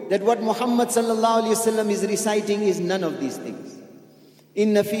you that what Muhammad sallallahu alaihi wasallam is reciting is none of these things.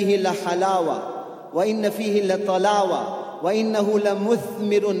 إن فيه لحلاوة وإن فيه لطلاوة وإنه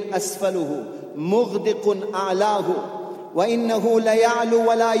لمثمر أسفله مغدق أعلاه وإنه ليعلو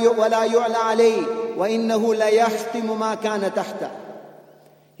ولا يعلى عليه وإنه ليحتم ما كان تحته.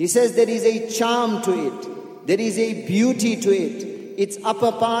 He says there is a charm to it. There is a beauty to it. Its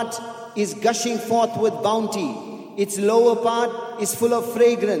upper part is gushing forth with bounty. Its lower part is full of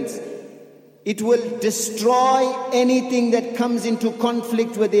fragrance. It will destroy anything that comes into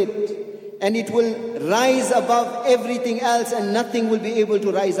conflict with it. And it will rise above everything else and nothing will be able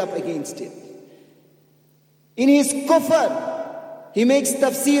to rise up against it. In his kufr, he makes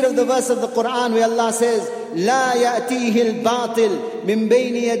tafsir of the verse of the Quran where Allah says, لا يأتيه الباطل من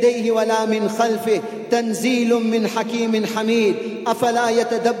بين يديه ولا من خلفه تنزيل من حكيم حميد أفلا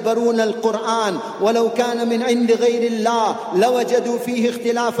يتدبرون القرآن ولو كان من عند غير الله لوجدوا فيه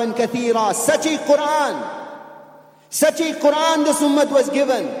اختلافا كثيرا. Such a Quran this ummah was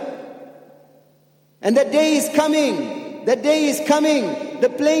given. And the day is coming, the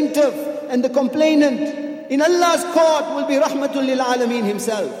plaintiff and the complainant in Allah's court will be Rahmatul lil Alameen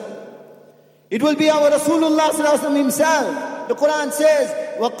himself. It will be our Rasulullah sallallahu alaihi wasallam himself. The Quran says,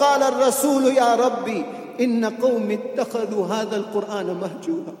 وَقَالَ الرَّسُولُ يَا رَبِّي إِنَّ قَوْمِ اتَّخَذُوا هَذَا الْقُرْآنَ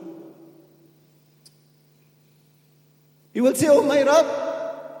مَهْجُورًا. He will say, oh my Rabb,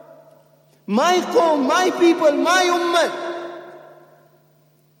 my qawm, my people, my ummah.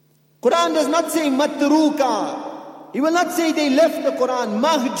 Quran does not say matruka. He will not say they left the Quran.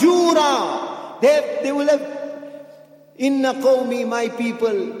 Mahjura. They will have, inna qawmi, my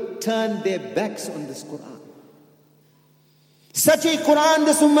people, turned their backs on this Quran. Such a Quran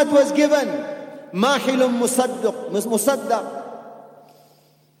this ummah was given. Mahilum musaddaq.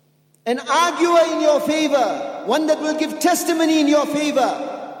 An arguer in your favor. One that will give testimony in your favor.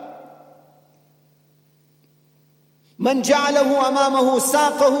 من جعله أمامه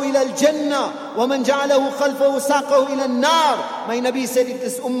ساقه إلى الجنة ومن جعله خلفه ساقه إلى النار. My Nabi said if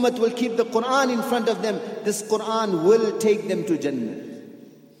this ummah will keep the Quran in front of them, this Quran will take them to Jannah.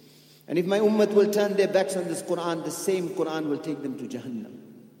 And if my ummah will turn their backs on this Quran, the same Quran will take them to Jahannam.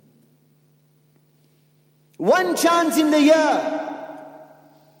 One chance in the year.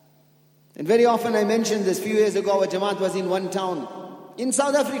 And very often I mentioned this, few years ago our Jamaat was in one town in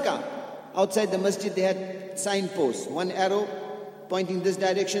South Africa. Outside the Masjid they had signposts, one arrow pointing this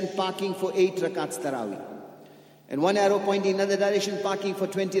direction, parking for 8 rakats tarawih. And one arrow pointing another direction, parking for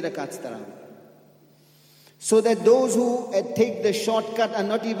 20 rakats tarawih. So that those who take the shortcut are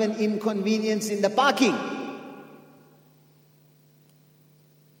not even inconvenienced in the parking.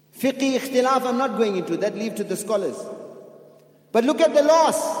 Fiqh ikhtilaf, I'm not going into that, leave to the scholars. But look at the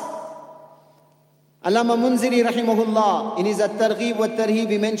loss. Allama Munziri rahimahullah, in his At-Targhib wa Tarhib,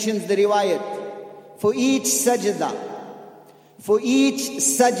 he mentions the riwayat. For each sajda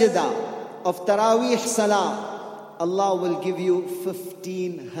of Taraweeh Salah, Allah will give you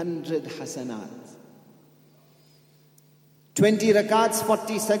 1,500 hasanat. 20 rakats,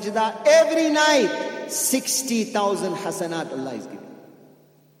 40 sajda, every night, 60,000 hasanat Allah is giving.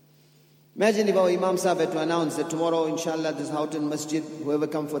 Imagine if our Imam Sahib had to announce that tomorrow, inshallah, this Houghton Masjid, whoever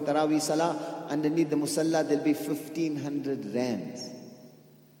come for Taraweeh Salah, underneath the Musalla, there'll be 1,500 rands.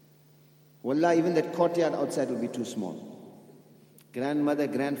 Wallah, even that courtyard outside will be too small. Grandmother,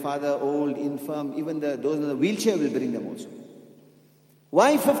 grandfather, old, infirm, even those in the wheelchair will bring them also.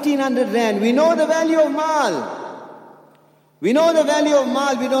 Why 1,500 rand? We know the value of mal. We know the value of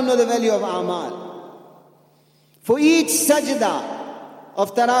mal, we don't know the value of amal. For each sajda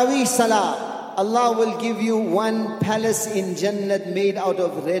of Taraweeh Salah, Allah will give you one palace in Jannat made out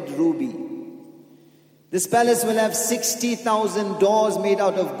of red ruby. This palace will have 60,000 doors made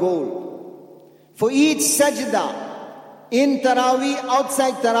out of gold. For each sajda in Taraweeh,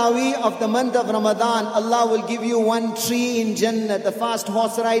 outside Taraweeh of the month of Ramadan, Allah will give you one tree in Jannat. The fast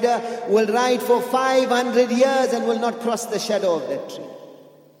horse rider will ride for 500 years and will not cross the shadow of that tree.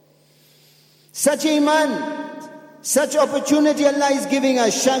 Such a month, such opportunity Allah is giving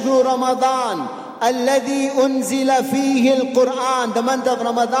us. Shahru Ramadan, alladhi unzila fihi al-Quran, the month of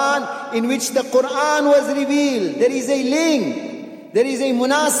Ramadan in which the Quran was revealed. There is a link, there is a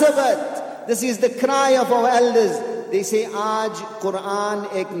munasabat. This is the cry of our elders. They say, Aaj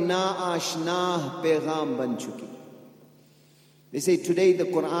Quran ek na ashna pegham ban chuki. They say today the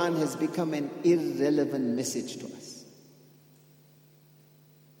Quran has become an irrelevant message to us.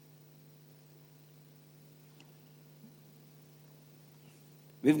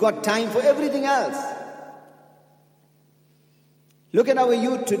 We've got time for everything else. Look at our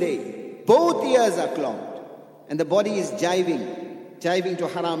youth today. Both ears are clogged. And the body is jiving to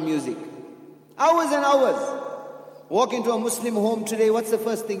haram music. Hours and hours. Walk into a Muslim home today, what's the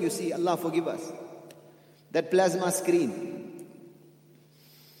first thing you see? Allah forgive us. That plasma screen.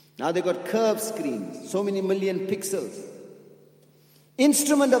 Now they got curved screens, so many million pixels.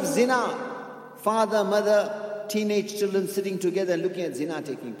 Instrument of zina. Father, mother, teenage children sitting together looking at zina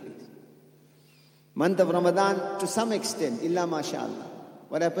taking place. Month of Ramadan, to some extent, illa mashallah.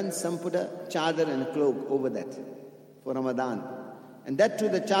 What happens? Some put a chadar and a cloak over that for Ramadan. And that too,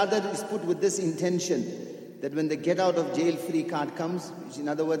 the chadar is put with this intention, that when the get out of jail free card comes, which in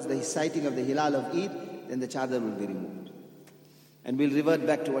other words, the sighting of the hilal of Eid, then the chadar will be removed. And we'll revert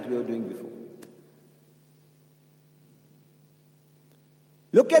back to what we were doing before.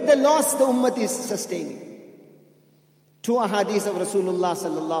 Look at the loss the ummah is sustaining. 2 ahadith of Rasulullah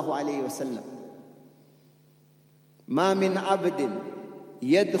sallallahu alayhi wa sallam. ما من عبد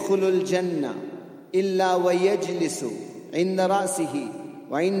يدخل الجنة إلا ويجلس عند رأسه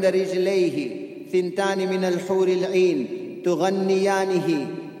وعند رجليه 2 من الحور العين تغنيانه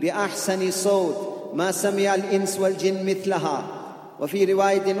بأحسن صوت ما سمع الإنس والجن مثلها. وفي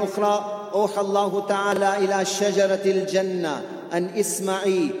رواية أخرى أوحى الله تعالى إلى شجرة الجنة أن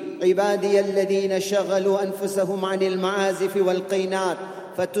اسمعي عبادي الذين شغلوا أنفسهم عن المعازف والقينات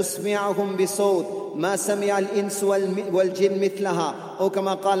فتسمعهم بصوت ما سمع الإنس والجن مثلها. أو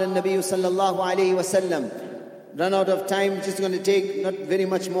كما قال النبي صلى الله عليه وسلم. Run out of time, just going to take not very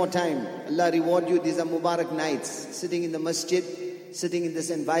much more time. Allah reward you. These are Mubarak nights. Sitting in the masjid, sitting in this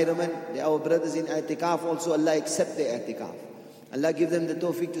environment. Our brothers in i'tikaf also, Allah accept their i'tikaf. Allah give them the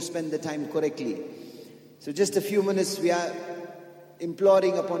tawfiq to spend the time correctly. So just a few minutes, we are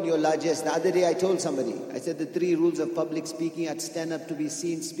imploring upon your largesse. The other day I told somebody, I said the 3 rules of public speaking are: stand up to be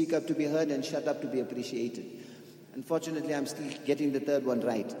seen, speak up to be heard, and shut up to be appreciated. Unfortunately, I'm still getting the 3rd one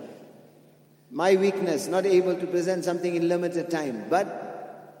right. My weakness, not able to present something in limited time.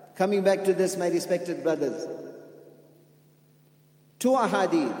 But coming back to this, my respected brothers, 2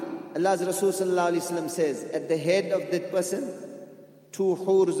 ahadith, Allah's Rasul sallallahu alaihi wasallam says, at the head of that person, 2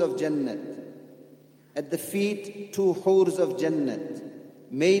 hurs of Jannat. At the feet, 2 hurs of Jannat.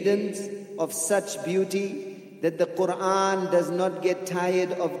 Maidens of such beauty that the Quran does not get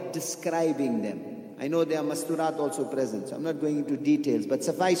tired of describing them. I know there are masturat also present, so I'm not going into details, but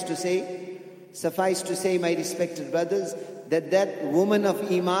suffice to say, my respected brothers, that woman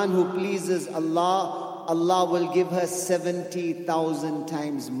of Iman who pleases Allah, Allah will give her 70,000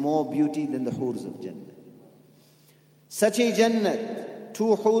 times more beauty than the hurs of Jannah. Such a Jannat,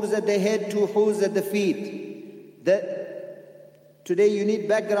 2 hurs at the head, 2 hurs at the feet. Today you need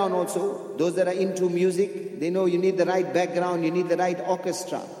background also. Those that are into music, they know you need the right background, you need the right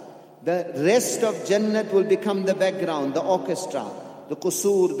orchestra. The rest of Jannat will become the background, the orchestra, the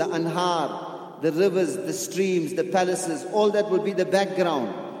qusur, the anhar, the rivers, the streams, the palaces, all that will be the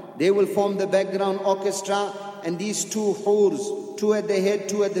background. They will form the background orchestra, and these 2 hurs, 2 at the head,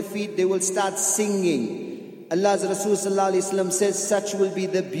 2 at the feet, they will start singing. Allah's Rasul sallallahu alaihi wasallam says, such will be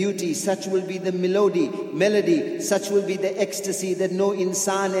the beauty, such will be the melody, such will be the ecstasy that no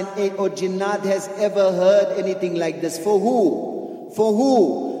insan or jinnat has ever heard anything like this. For who? For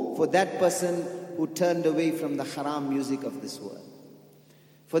who? For that person who turned away from the haram music of this world.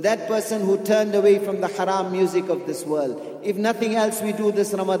 For that person who turned away from the haram music of this world. If nothing else, we do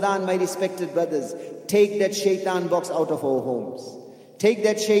this Ramadan, my respected brothers. Take that shaitan box out of our homes. Take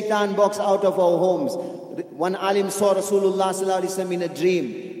that shaitan box out of our homes. One alim saw Rasulullah sallallahu alaihi wasallam in a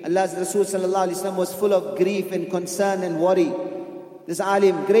dream. Allah's Rasul sallallahu alaihi wasallam was full of grief and concern and worry. This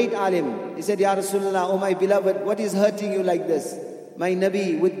alim, great alim, he said, Ya Rasulullah, oh my beloved, what is hurting you like this? My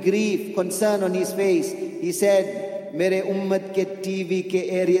Nabi, with grief, concern on his face, he said, मेरे उम्मत के TV के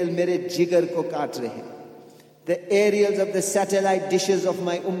aerial मेरे जिगर को काट रहे. The aerials of the satellite dishes of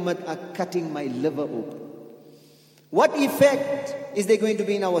my ummat are cutting my liver open. What effect is there going to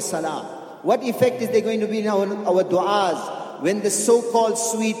be in our salah? What effect is there going to be in our du'as when the so-called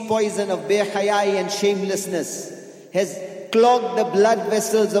sweet poison of behayai and shamelessness has clogged the blood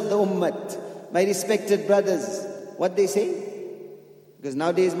vessels of the ummat? My respected brothers, what they say? Because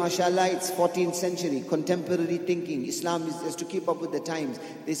nowadays, mashallah, it's 14th century, contemporary thinking. Islam has to keep up with the times.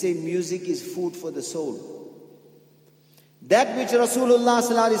 They say music is food for the soul. That which Rasulullah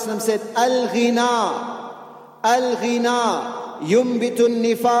sallallahu alaihi wasallam said, Al-ghina, yumbitu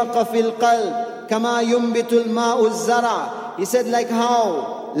nifaqa fil qalb, kama yumbitu al-ma'u az-zara. He said, like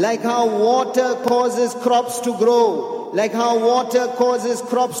how water causes crops to grow, like how water causes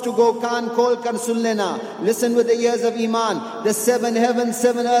crops to go, kan kol kan sullena. Listen with the ears of Iman. The 7 heavens,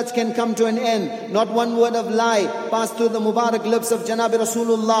 7 earths can come to an end. Not one word of lie passed through the Mubarak lips of Janabi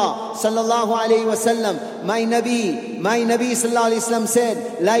Rasulullah sallallahu alayhi wasallam. My Nabi sallallahu alayhi wasallam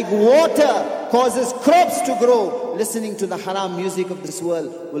said, like water causes crops to grow, listening to the haram music of this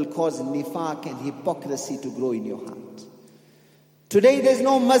world will cause nifaq and hypocrisy to grow in your heart. Today there's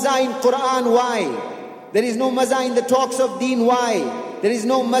no maza in Quran. Why? There is no maza in the talks of deen. Why? There is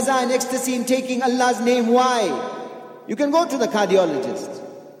no maza and ecstasy in taking Allah's name. Why? You can go to the cardiologist.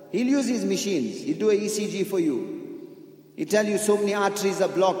 He'll use his machines. He'll do an ECG for you. He'll tell you so many arteries are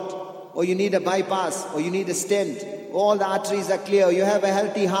blocked, or you need a bypass, or you need a stent. All the arteries are clear. You have a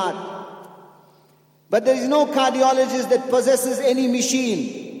healthy heart. But there is no cardiologist that possesses any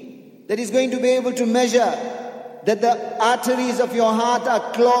machine that is going to be able to measure that the arteries of your heart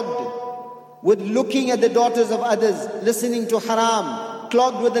are clogged with looking at the daughters of others, listening to haram,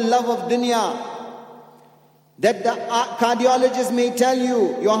 clogged with the love of dunya. That the cardiologist may tell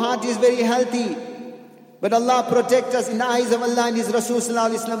you, your heart is very healthy. But Allah protect us in the eyes of Allah and His Rasul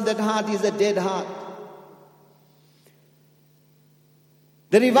Sallallahu Alaihi Wasallam, that heart is a dead heart.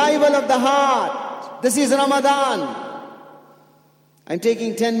 The revival of the heart. This is Ramadan. I'm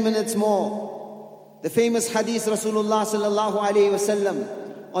taking 10 minutes more. The famous hadith Rasulullah Sallallahu Alaihi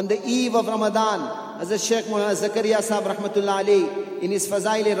Wasallam on the eve of Ramadan, as a Shaykh Moulana Zakaria Sahib Rahmatullah Alayhi in his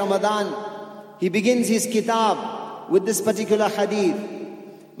Fazail Ramadan, he begins his kitab with this particular hadith.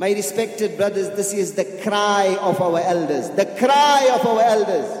 My respected brothers, this is the cry of our elders. The cry of our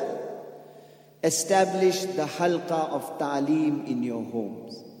elders. Establish the halqa of ta'aleem in your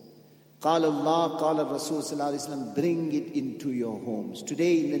homes. Qala Allah, Qala Rasul Sallallahu Alaihi Wasallam, bring it into your homes.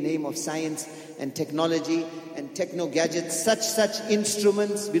 Today, in the name of science and technology and techno gadgets, such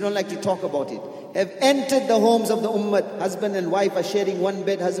instruments, we don't like to talk about it, have entered the homes of the ummah. Husband and wife are sharing one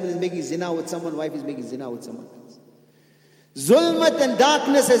bed. Husband is making zina with someone, wife is making zina with someone else. Zulmat and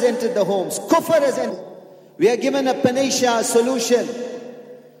darkness has entered the homes. Kufr has entered. We are given a panacea, a solution.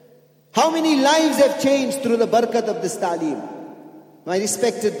 How many lives have changed through the barakat of this ta'aleem? My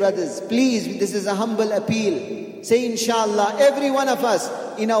respected brothers, please, this is a humble appeal. Say inshallah, every one of us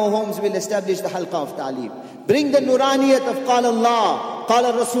in our homes will establish the halqa of ta'aleem. Bring the nuraniyat of Qala Allah,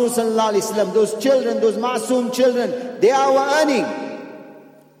 Qala Rasul Sallallahu Alaihi Wasallam. Those children, those masoom children, they are our earning.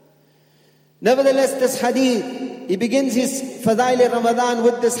 Nevertheless, this hadith, he begins his Fadail Ramadan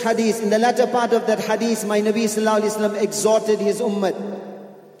with this hadith. In the latter part of that hadith, my Nabi Sallallahu Alaihi Wasallam exhorted his ummah.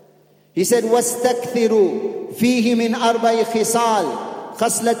 He said, وَاسْتَكْثِرُوا فِيهِ مِنْ أَرْبَعِ خِصَالٍ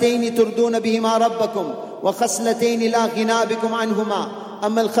خَصْلَتَيْنِ تُرْدُونَ بِهِمَا رَبَّكُمْ وَخَصْلَتَيْنِ لَا غِنَى بِكُمْ عَنْهُمَا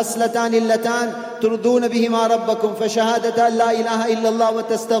أَمَّا الْخَصْلَتَانِ اللَّتَانِ تُرْدُونَ بِهِمَا رَبَّكُمْ فَشَهَادَةَ أَن لَا إِلَهَ إِلَّا اللَّهُ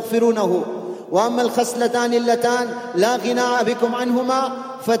وَتَسْتَغْفِرُونَهُ وَأَمَّا الْخَصْلَتَانِ اللَّتَانِ لَا غِنَى بِكُمْ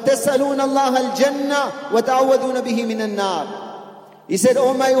عَنْهُمَا فَتَسْأَلُونَ اللَّهَ الْجَنَّةَ وَتَعَوَّذُونَ بِهِ مِنَ النَّارِ. He said,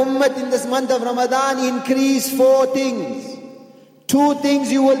 oh my ummah, in this month of Ramadan, increase 4 things. 2 things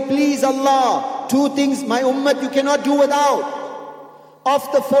you will please Allah. 2 things, my ummah, you cannot do without.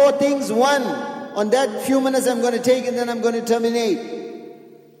 Of the 4 things, 1, on that few minutes I'm going to take and then I'm going to terminate.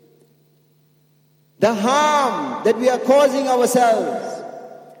 The harm that we are causing ourselves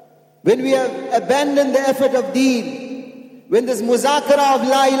when we have abandoned the effort of deen, when this muzakara of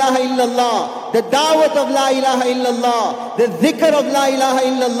la ilaha illallah, the da'wat of la ilaha illallah, the dhikr of la ilaha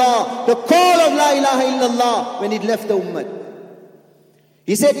illallah, the call of la ilaha illallah, when it left the ummah.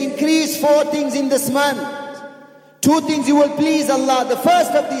 He said, increase 4 things in this month. 2 things you will please Allah. The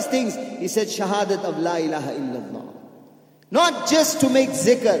first of these things, he said, shahadat of la ilaha illallah. Not just to make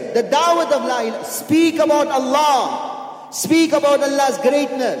zikr, the da'wat of la ilaha. Speak about Allah. Speak about Allah's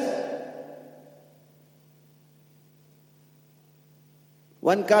greatness.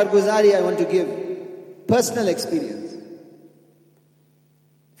 One karguzari I want to give. Personal experience.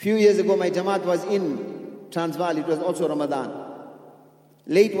 Few years ago, my Jamaat was in Transvaal. It was also Ramadan.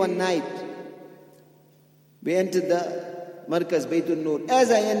 Late one night, we entered the Markaz Baytul Noor.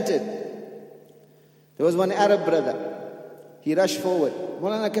 As I entered, there was one Arab brother. He rushed forward.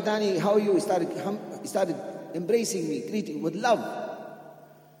 Moulana Khatani, how are you? He started embracing me, greeting with love.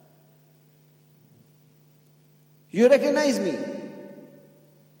 You recognize me?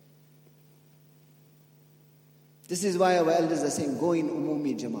 This is why our elders are saying, go in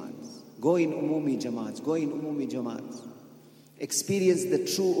umumi jamaats. Go in umumi jamaats. Go in umumi jamaats. Experience the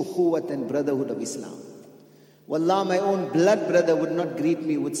true ukhuwat and brotherhood of Islam. Wallah, my own blood brother would not greet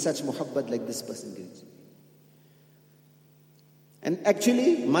me with such muhabbat like this person greets me. And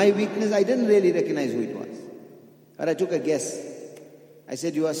actually, my weakness, I didn't really recognize who it was. But I took a guess. I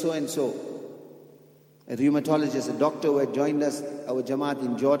said, you are so and so. A rheumatologist, a doctor who had joined us, our Jamaat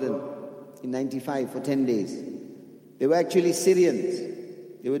in Jordan in 95 for 10 days. They were actually Syrians.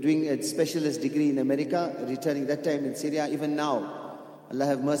 They were doing a specialist degree in America, returning that time in Syria. Even now, Allah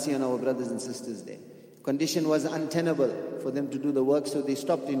have mercy on our brothers and sisters there. Condition was untenable for them to do the work, so they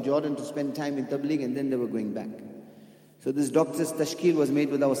stopped in Jordan to spend time in Tabligh and then they were going back. So this doctor's tashkil was made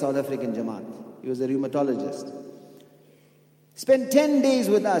with our South African Jamaat. He was a rheumatologist. Spent 10 days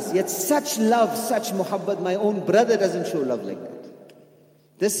with us, yet such love, such muhabbat, my own brother doesn't show love like that.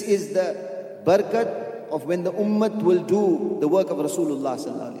 This is the barakat of when the ummah will do the work of Rasulullah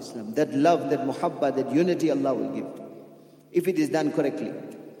sallallahu alaihi wasallam. That love, that muhabbat, that unity Allah will give, if it is done correctly.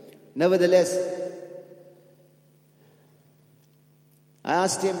 Nevertheless, I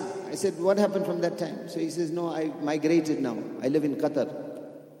asked him, I said, what happened from that time? So he says, no, I migrated now. I live in Qatar.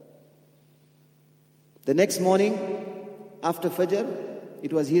 The next morning, after Fajr,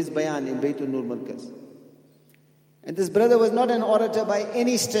 it was his bayan in Baytul Nur Markaz. And this brother was not an orator by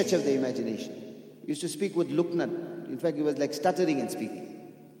any stretch of the imagination. He used to speak with luknat. In fact, he was like stuttering and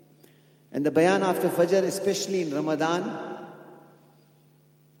speaking. And the bayan after Fajr, especially in Ramadan,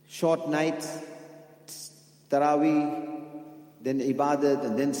 short nights, Taraweeh, then Ibadat,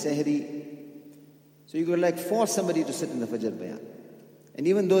 and then Sehri. So you could like force somebody to sit in the Fajr bayan. And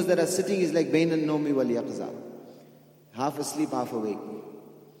even those that are sitting is like Bain al-Nawmi wal Yaqza. Half asleep, half awake.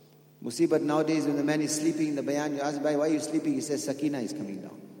 Musibat nowadays, when the man is sleeping in the bayan, you ask, why are you sleeping? He says, Sakina is coming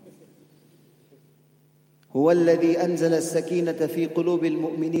down. هو الذي أنزل السكينة في قلوب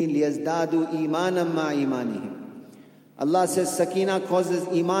المؤمنين ليزدادوا إيمانا مع إيمانهم. Allah says Sakina causes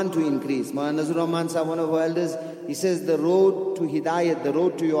Iman to increase. Moulana Nazrul Rahman Sahib, one of our elders, he says the road to Hidayat, the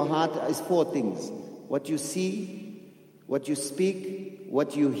road to your heart is 4 things. What you see, what you speak,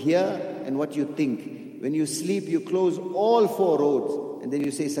 what you hear, and what you think. When you sleep, you close all 4 roads, and then you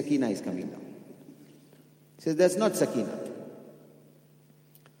say Sakina is coming down. He says that's not Sakina.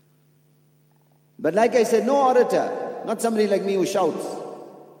 But like I said, no orator, not somebody like me who shouts.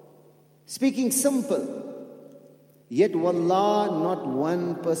 Speaking simple. Yet wallah, not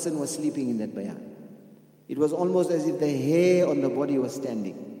one person was sleeping in that bayan. It was almost as if the hair on the body was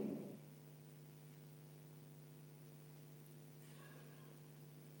standing.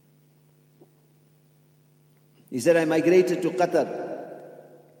 He said, I migrated to Qatar,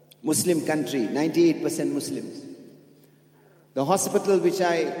 Muslim country, 98% Muslims. The hospital which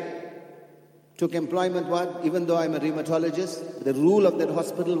I took employment with, even though I'm a rheumatologist, the rule of that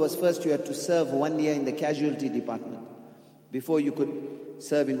hospital was first you had to serve 1 year in the casualty department before you could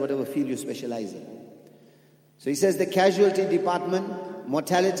serve in whatever field you specialize in. So he says the casualty department,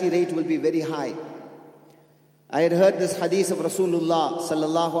 mortality rate will be very high. I had heard this hadith of Rasulullah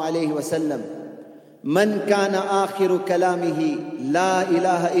sallallahu alayhi wa sallam. Man kana akhiru kalamihi la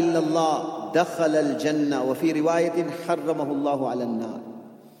ilaha illallah dakhala al-jannah wa fi riwayatin harramahu Allahu ala an-nar.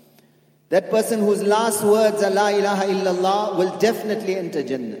 That person whose last words are La ilaha illallah will definitely enter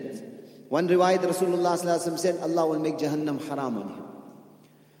Jannah. One riwayat Rasulullah sallallahu alaihi wasallam said, Allah will make Jahannam haram on him.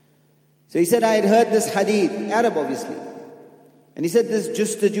 So he said, I had heard this hadith, Arab obviously. And he said, this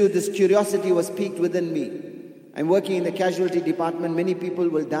justaju, this curiosity was piqued within me. I'm working in the casualty department, many people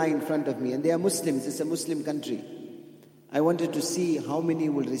will die in front of me. And they are Muslims, it's a Muslim country. I wanted to see how many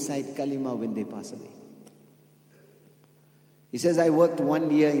will recite kalima when they pass away. He says, I worked 1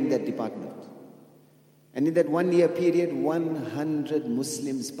 year in that department. And in that 1 year period, 100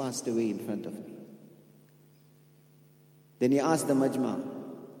 Muslims passed away in front of me. Then he asked the majma,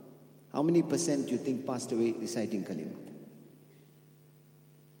 how many percent do you think passed away reciting kalima?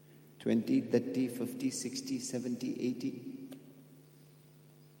 20, 30, 50, 60, 70, 80? He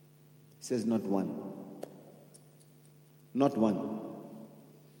says, not one. Not one.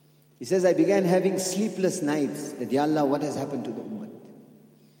 He says, I began having sleepless nights that, Ya Allah, what has happened to the ummah?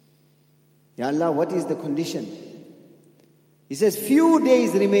 Ya Allah, what is the condition? He says, few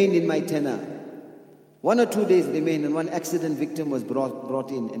days remained in my tenure. 1 or 2 days remained, and one accident victim was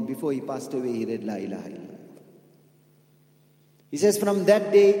brought in, and before he passed away, he read La ilaha illallah. He says, from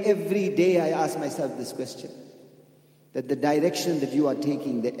that day, every day I ask myself this question, that the direction that you are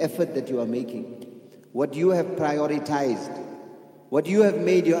taking, the effort that you are making, what you have prioritized, what you have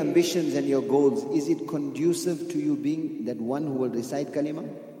made your ambitions and your goals, is it conducive to you being that one who will recite kalima?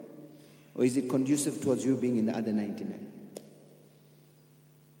 Or is it conducive towards you being in the other 99?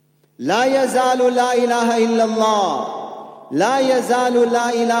 La yazalu la ilaha illallah. La yazalu la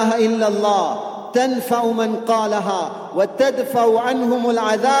ilaha illallah. Tanfa'u man qalaha. Wa tadfa'u anhum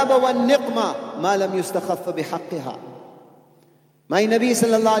al-'adhaba wal-niqma. Ma lam yustakhaffa bihaqqiha. My Nabi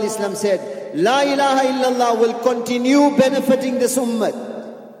sallallahu alayhi wa sallam said, La ilaha illallah will continue benefiting this ummah.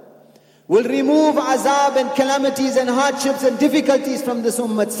 Will remove azab and calamities and hardships and difficulties from this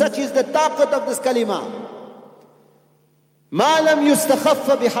ummah. Such is the taqat of this kalima. Ma lam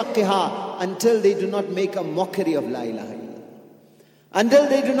yustakhaffa bihaqqiha. Until they do not make a mockery of La ilaha illallah. Until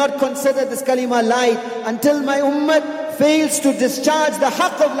they do not consider this kalima light. Until my ummah fails to discharge the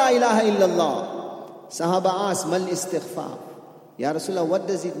haqq of La ilaha illallah. Sahaba asked, Mal istighfar? Ya Rasulullah, what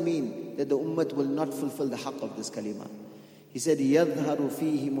does it mean that the ummah will not fulfill the haqq of this kalima? He said, يَظْهَرُ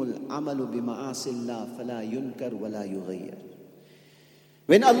فِيهِمُ الْعَمَلُ بِمَعَاصِ اللَّهِ فَلَا يُنْكَرْ وَلَا يُغَيَّرْ.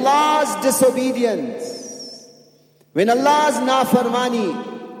 When Allah's disobedience, when Allah's nafarmani,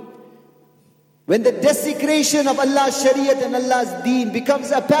 when the desecration of Allah's shariat and Allah's deen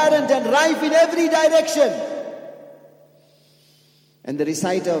becomes apparent and rife in every direction, and the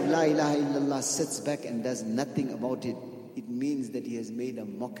reciter of La ilaha illallah sits back and does nothing about it, it means that he has made a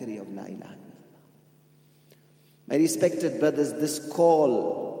mockery of La ilaha illallah. My respected brothers, this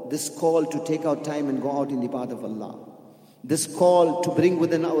call to take out time and go out in the path of Allah, this call to bring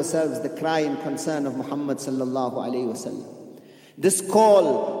within ourselves the cry and concern of Muhammad sallallahu alayhi wa sallam, this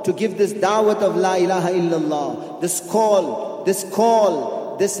call to give this da'wat of La ilaha illallah, this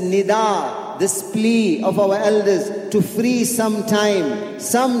nida, this plea of our elders to free some time.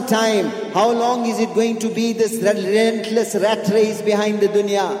 How long is it going to be this relentless rat race behind the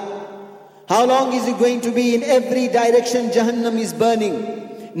dunya? How long is it going to be in every direction Jahannam is burning?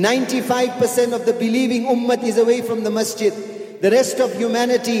 95% of the believing ummah is away from the masjid. The rest of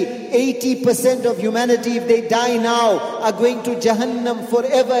humanity, 80% of humanity, if they die now, are going to Jahannam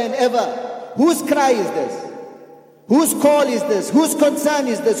forever and ever. Whose cry is this? Whose call is this? Whose concern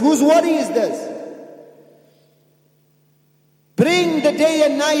is this? Whose worry is this? Bring the day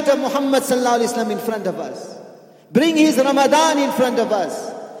and night of Muhammad sallallahu alaihi wasallam in front of us. Bring his Ramadan in front of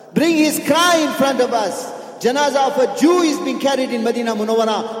us. Bring his cry in front of us. Janazah of a Jew is being carried in Medina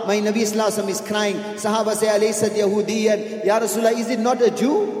Munawwara. My Nabi sallallahu alaihi wasallam is crying. Sahaba say, Alaysat Yahudiyan. Ya Rasulullah, is it not a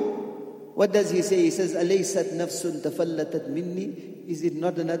Jew? What does he say? He says, Alaysat nafsun tafallatat minni. Is it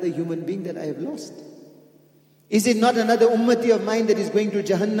not another human being that I have lost? Is it not another ummati of mine that is going to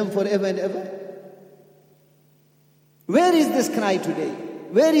Jahannam forever and ever? Where is this cry today?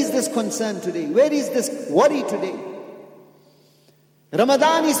 Where is this concern today? Where is this worry today?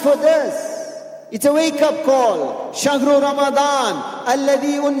 Ramadan is for this. It's a wake-up call. Shahru Ramadan,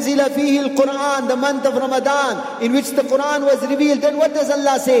 alladhi unzila fihi al-Quran, the month of Ramadan, in which the Quran was revealed. Then what does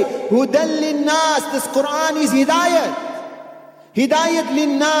Allah say? Hudan lin-nas. This Quran is hidayat. Hidayat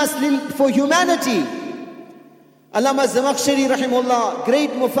lin-nas, for humanity. Allama Zamakhshari rahimahullah, great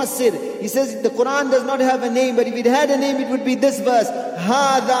mufassir, he says the Quran does not have a name, but if it had a name, it would be this verse.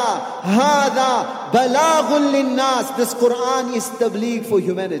 Hada balaghun lin-nas. This Quran is tabligh for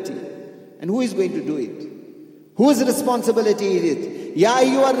humanity. And who is going to do it? Whose responsibility is it? Ya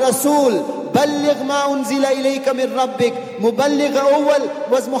ayyuhar rasul, balligh ma unzila ilayka min rabbik. Muballigh awwal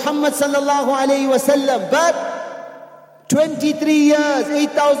was Muhammad sallallahu alayhi wa sallam. But 23 years,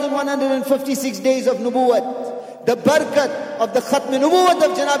 8,156 days of nubuwwat. The barakat of the khatm nubuwwat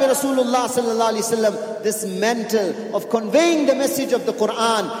of Janabi Rasulullah sallallahu alayhi wasallam, this mantle of conveying the message of the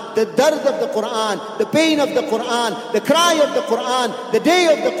Quran, the dard of the Quran, the pain of the Quran, the cry of the Quran, the day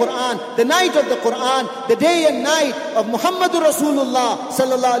of the Quran, the night of the Quran, the day and night of Muhammadur Rasulullah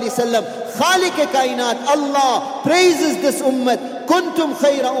sallallahu alayhi wasallam. Khaliq-e-Kainat, Allah praises this ummah. Kuntum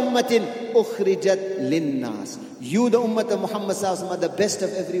khayra ummatin ukhrijat lin-nas. You, the ummah of Muhammad sallallahu alaihi wasallam, are the best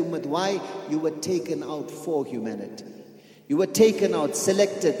of every ummah. Why? You were taken out for humanity. You were taken out,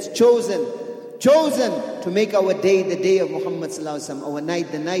 selected, chosen to make our day the day of Muhammad sallallahu alaihi wasallam, our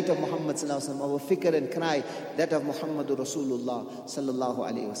night the night of Muhammad sallallahu alaihi wasallam, our fikr and cry that of Muhammadur Rasulullah sallallahu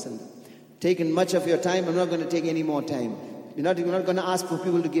alaihi wasallam. Taken much of your time. I'm not going to take any more time. We're not going to ask for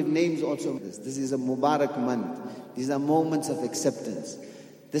people to give names also. This is a Mubarak month. These are moments of acceptance.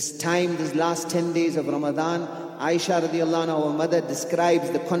 This time, this last 10 days of Ramadan, Aisha radiallahu anha, our mother, describes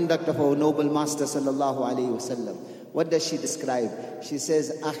the conduct of our noble master sallallahu alayhi wasallam. What does she describe? She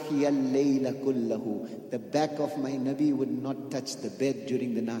says, Ahyal layla kullahu. The back of my Nabi would not touch the bed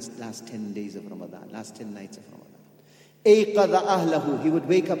during the last 10 days of Ramadan, last 10 nights of Ramadan. Ayqadha ahlahu. He would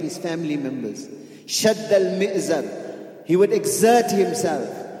wake up his family members. Shadd al-mi'zar. He would exert himself.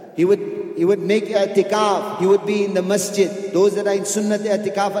 He would make i'tikaf. He would be in the masjid. Those that are in sunnat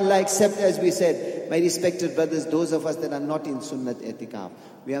i'tikaf, Allah accept, as we said. My respected brothers, those of us that are not in sunnat i'tikaf,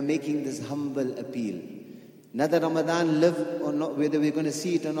 we are making this humble appeal. Another Ramadan, live or not, whether we're going to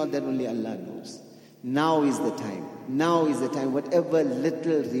see it or not, that only Allah knows. Now is the time. Now is the time. Whatever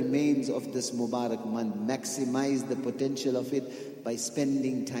little remains of this Mubarak month, maximize the potential of it by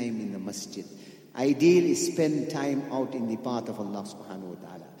spending time in the masjid. Ideally, spend time out in the path of Allah subhanahu wa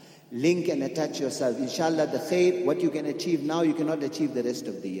ta'ala. Link and attach yourself. Inshallah, the khair, what you can achieve now, you cannot achieve the rest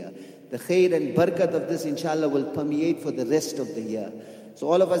of the year. The khair and barakat of this, inshallah, will permeate for the rest of the year. So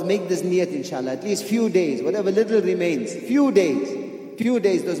all of us make this niyat, inshallah, at least few days, whatever little remains, few days.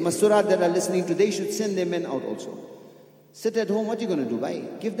 Those masurat that are listening to, they should send their men out also. Sit at home, what are you going to do? Buy.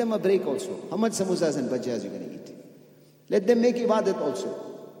 Give them a break also. How much samosas and bhajiyas are you going to eat? Let them make ibadat also.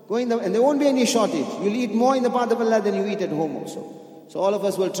 And there won't be any shortage. You'll eat more in the path of Allah than you eat at home also. So all of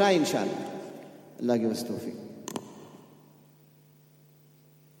us will try, inshallah. Allah give us tawfiq.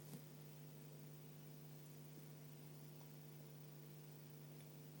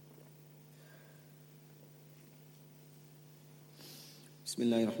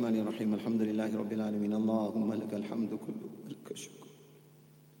 Bismillahir Rahmanir Rahim. Alhamdulillahi Rabbil Alameen. Allahumma lakal hamdu kullu wa lakal shukr.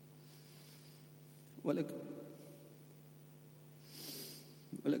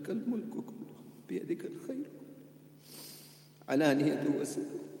 ولك الملك كله بيدك الخير علانية وسر.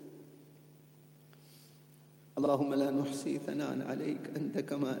 اللهم لا نحصي ثناء عليك أنت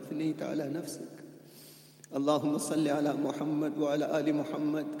كما أثنيت على نفسك. اللهم صل على محمد وعلى آل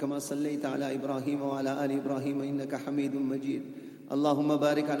محمد كما صليت على إبراهيم وعلى آل إبراهيم إنك حميد مجيد. اللهم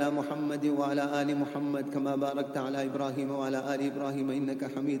بارك على محمد وعلى آل محمد كما باركت على إبراهيم وعلى آل إبراهيم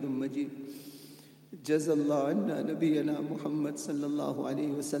إنك حميد مجيد. جزا الله عنا نبينا محمد صلى الله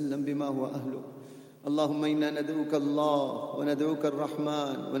عليه وسلم بما هو أهله. اللهم إنا ندعوك الله وندعوك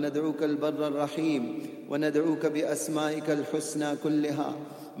الرحمن وندعوك البر الرحيم وندعوك بأسمائك الحسنى كلها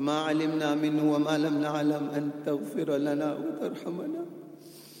ما علمنا منه وما لم نعلم أن تغفر لنا وترحمنا.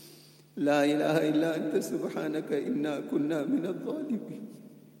 لا إله إلا أنت سبحانك إنا كنا من الظالمين.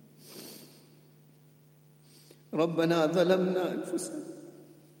 ربنا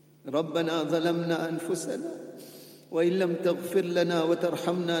ظلمنا أنفسنا وإن لم تغفر لنا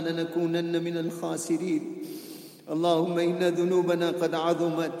وترحمنا لنكونن من الخاسرين. اللهم إن ذنوبنا قد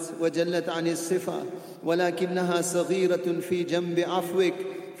عظمت وجلت عن الصفة ولكنها صغيرة في جنب عفوك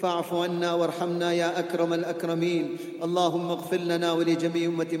فاعف عنا وارحمنا يا أكرم الأكرمين. اللهم اغفر لنا ولجميع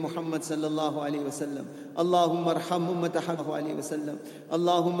أمة محمد صلى الله عليه وسلم. اللهم ارحم أمة محمد عليه وسلم.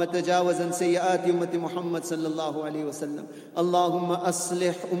 اللهم تجاوز عن سيئات أمة محمد صلى الله عليه وسلم. اللهم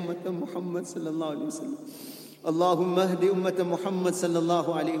أصلح أمة محمد صلى الله عليه وسلم. اللهم اهد أمة محمد صلى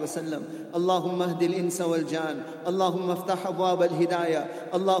الله عليه وسلم. اللهم اهد الإنس والجان. اللهم افتح أبواب الهداية.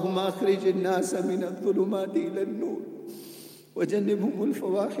 اللهم أخرج الناس من الظلمات إلى النور وجنبهم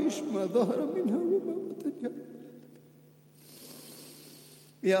الفواحش ما ظهر منها وما بطن.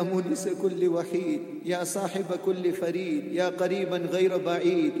 يا مونس كل وحيد، يا صاحب كل فريد، يا قريبا غير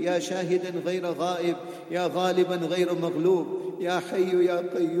بعيد، يا شاهدا غير غائب، يا غالبا غير مغلوب، يا حي يا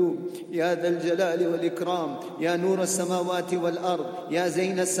قيوم، يا ذا الجلال والإكرام، يا نور السماوات والأرض، يا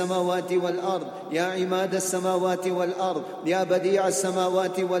زين السماوات والأرض، يا عماد السماوات والأرض، يا بديع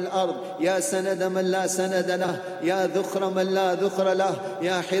السماوات والأرض، يا سند من لا سند له، يا ذخر من لا ذخر له،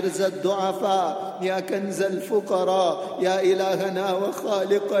 يا حرز الضعفاء، يا كنز الفقراء، يا إلهنا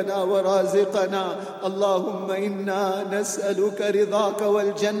وخالقنا ورازقنا. اللهم إنا نسألك رضاك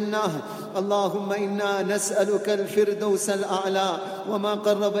والجنة. اللهم إنا نسألك الفردوس الأعلى وما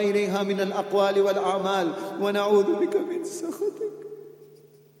قرب إليها من الأقوال والأعمال، ونعوذ بك من سخطك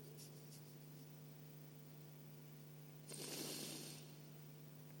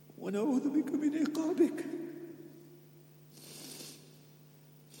ونعوذ بك من عقابك،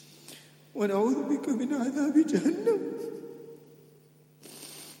 ونعوذ بك من عذاب جهنم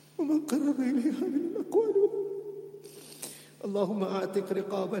وما قرب إليها من الأقوال والأعمال. اللهم أعتق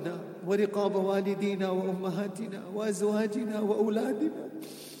رقابنا ورقاب والدينا وأمهاتنا وأزواجنا وأولادنا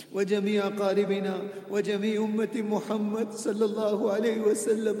وجميع أقاربنا وجميع أمة محمد صلى الله عليه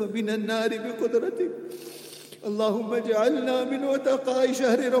وسلم من النار بقدرتك. اللهم اجعلنا من عتقاء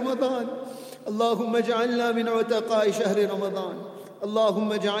شهر رمضان. اللهم اجعلنا من عتقاء شهر رمضان.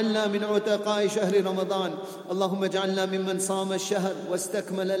 اللهم اجعلنا من عتقاء شهر رمضان. اللهم اجعلنا ممن صام الشهر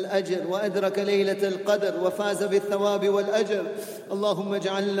واستكمل الأجر وأدرك ليلة القدر وفاز بالثواب والأجر. اللهم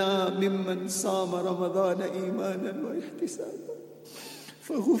اجعلنا ممن صام رمضان إيمانا واحتسابا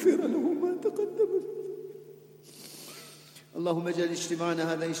فغفر له ما تقدم. اللهم اجعل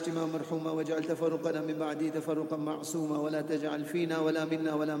اجتماعنا هذا اجتماعا مرحوما واجعل تفرقنا من بعده تفرقا معصوما، ولا تجعل فينا ولا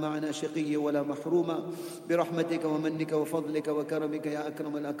منا ولا معنا شقيا ولا محروما، برحمتك ومنك وفضلك وكرمك يا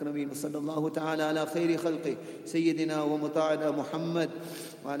أكرم الأكرمين. وصلى الله تعالى على خير خلقه سيدنا ومطاعنا محمد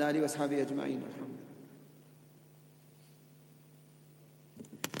وعلى آله وأصحابه أجمعين.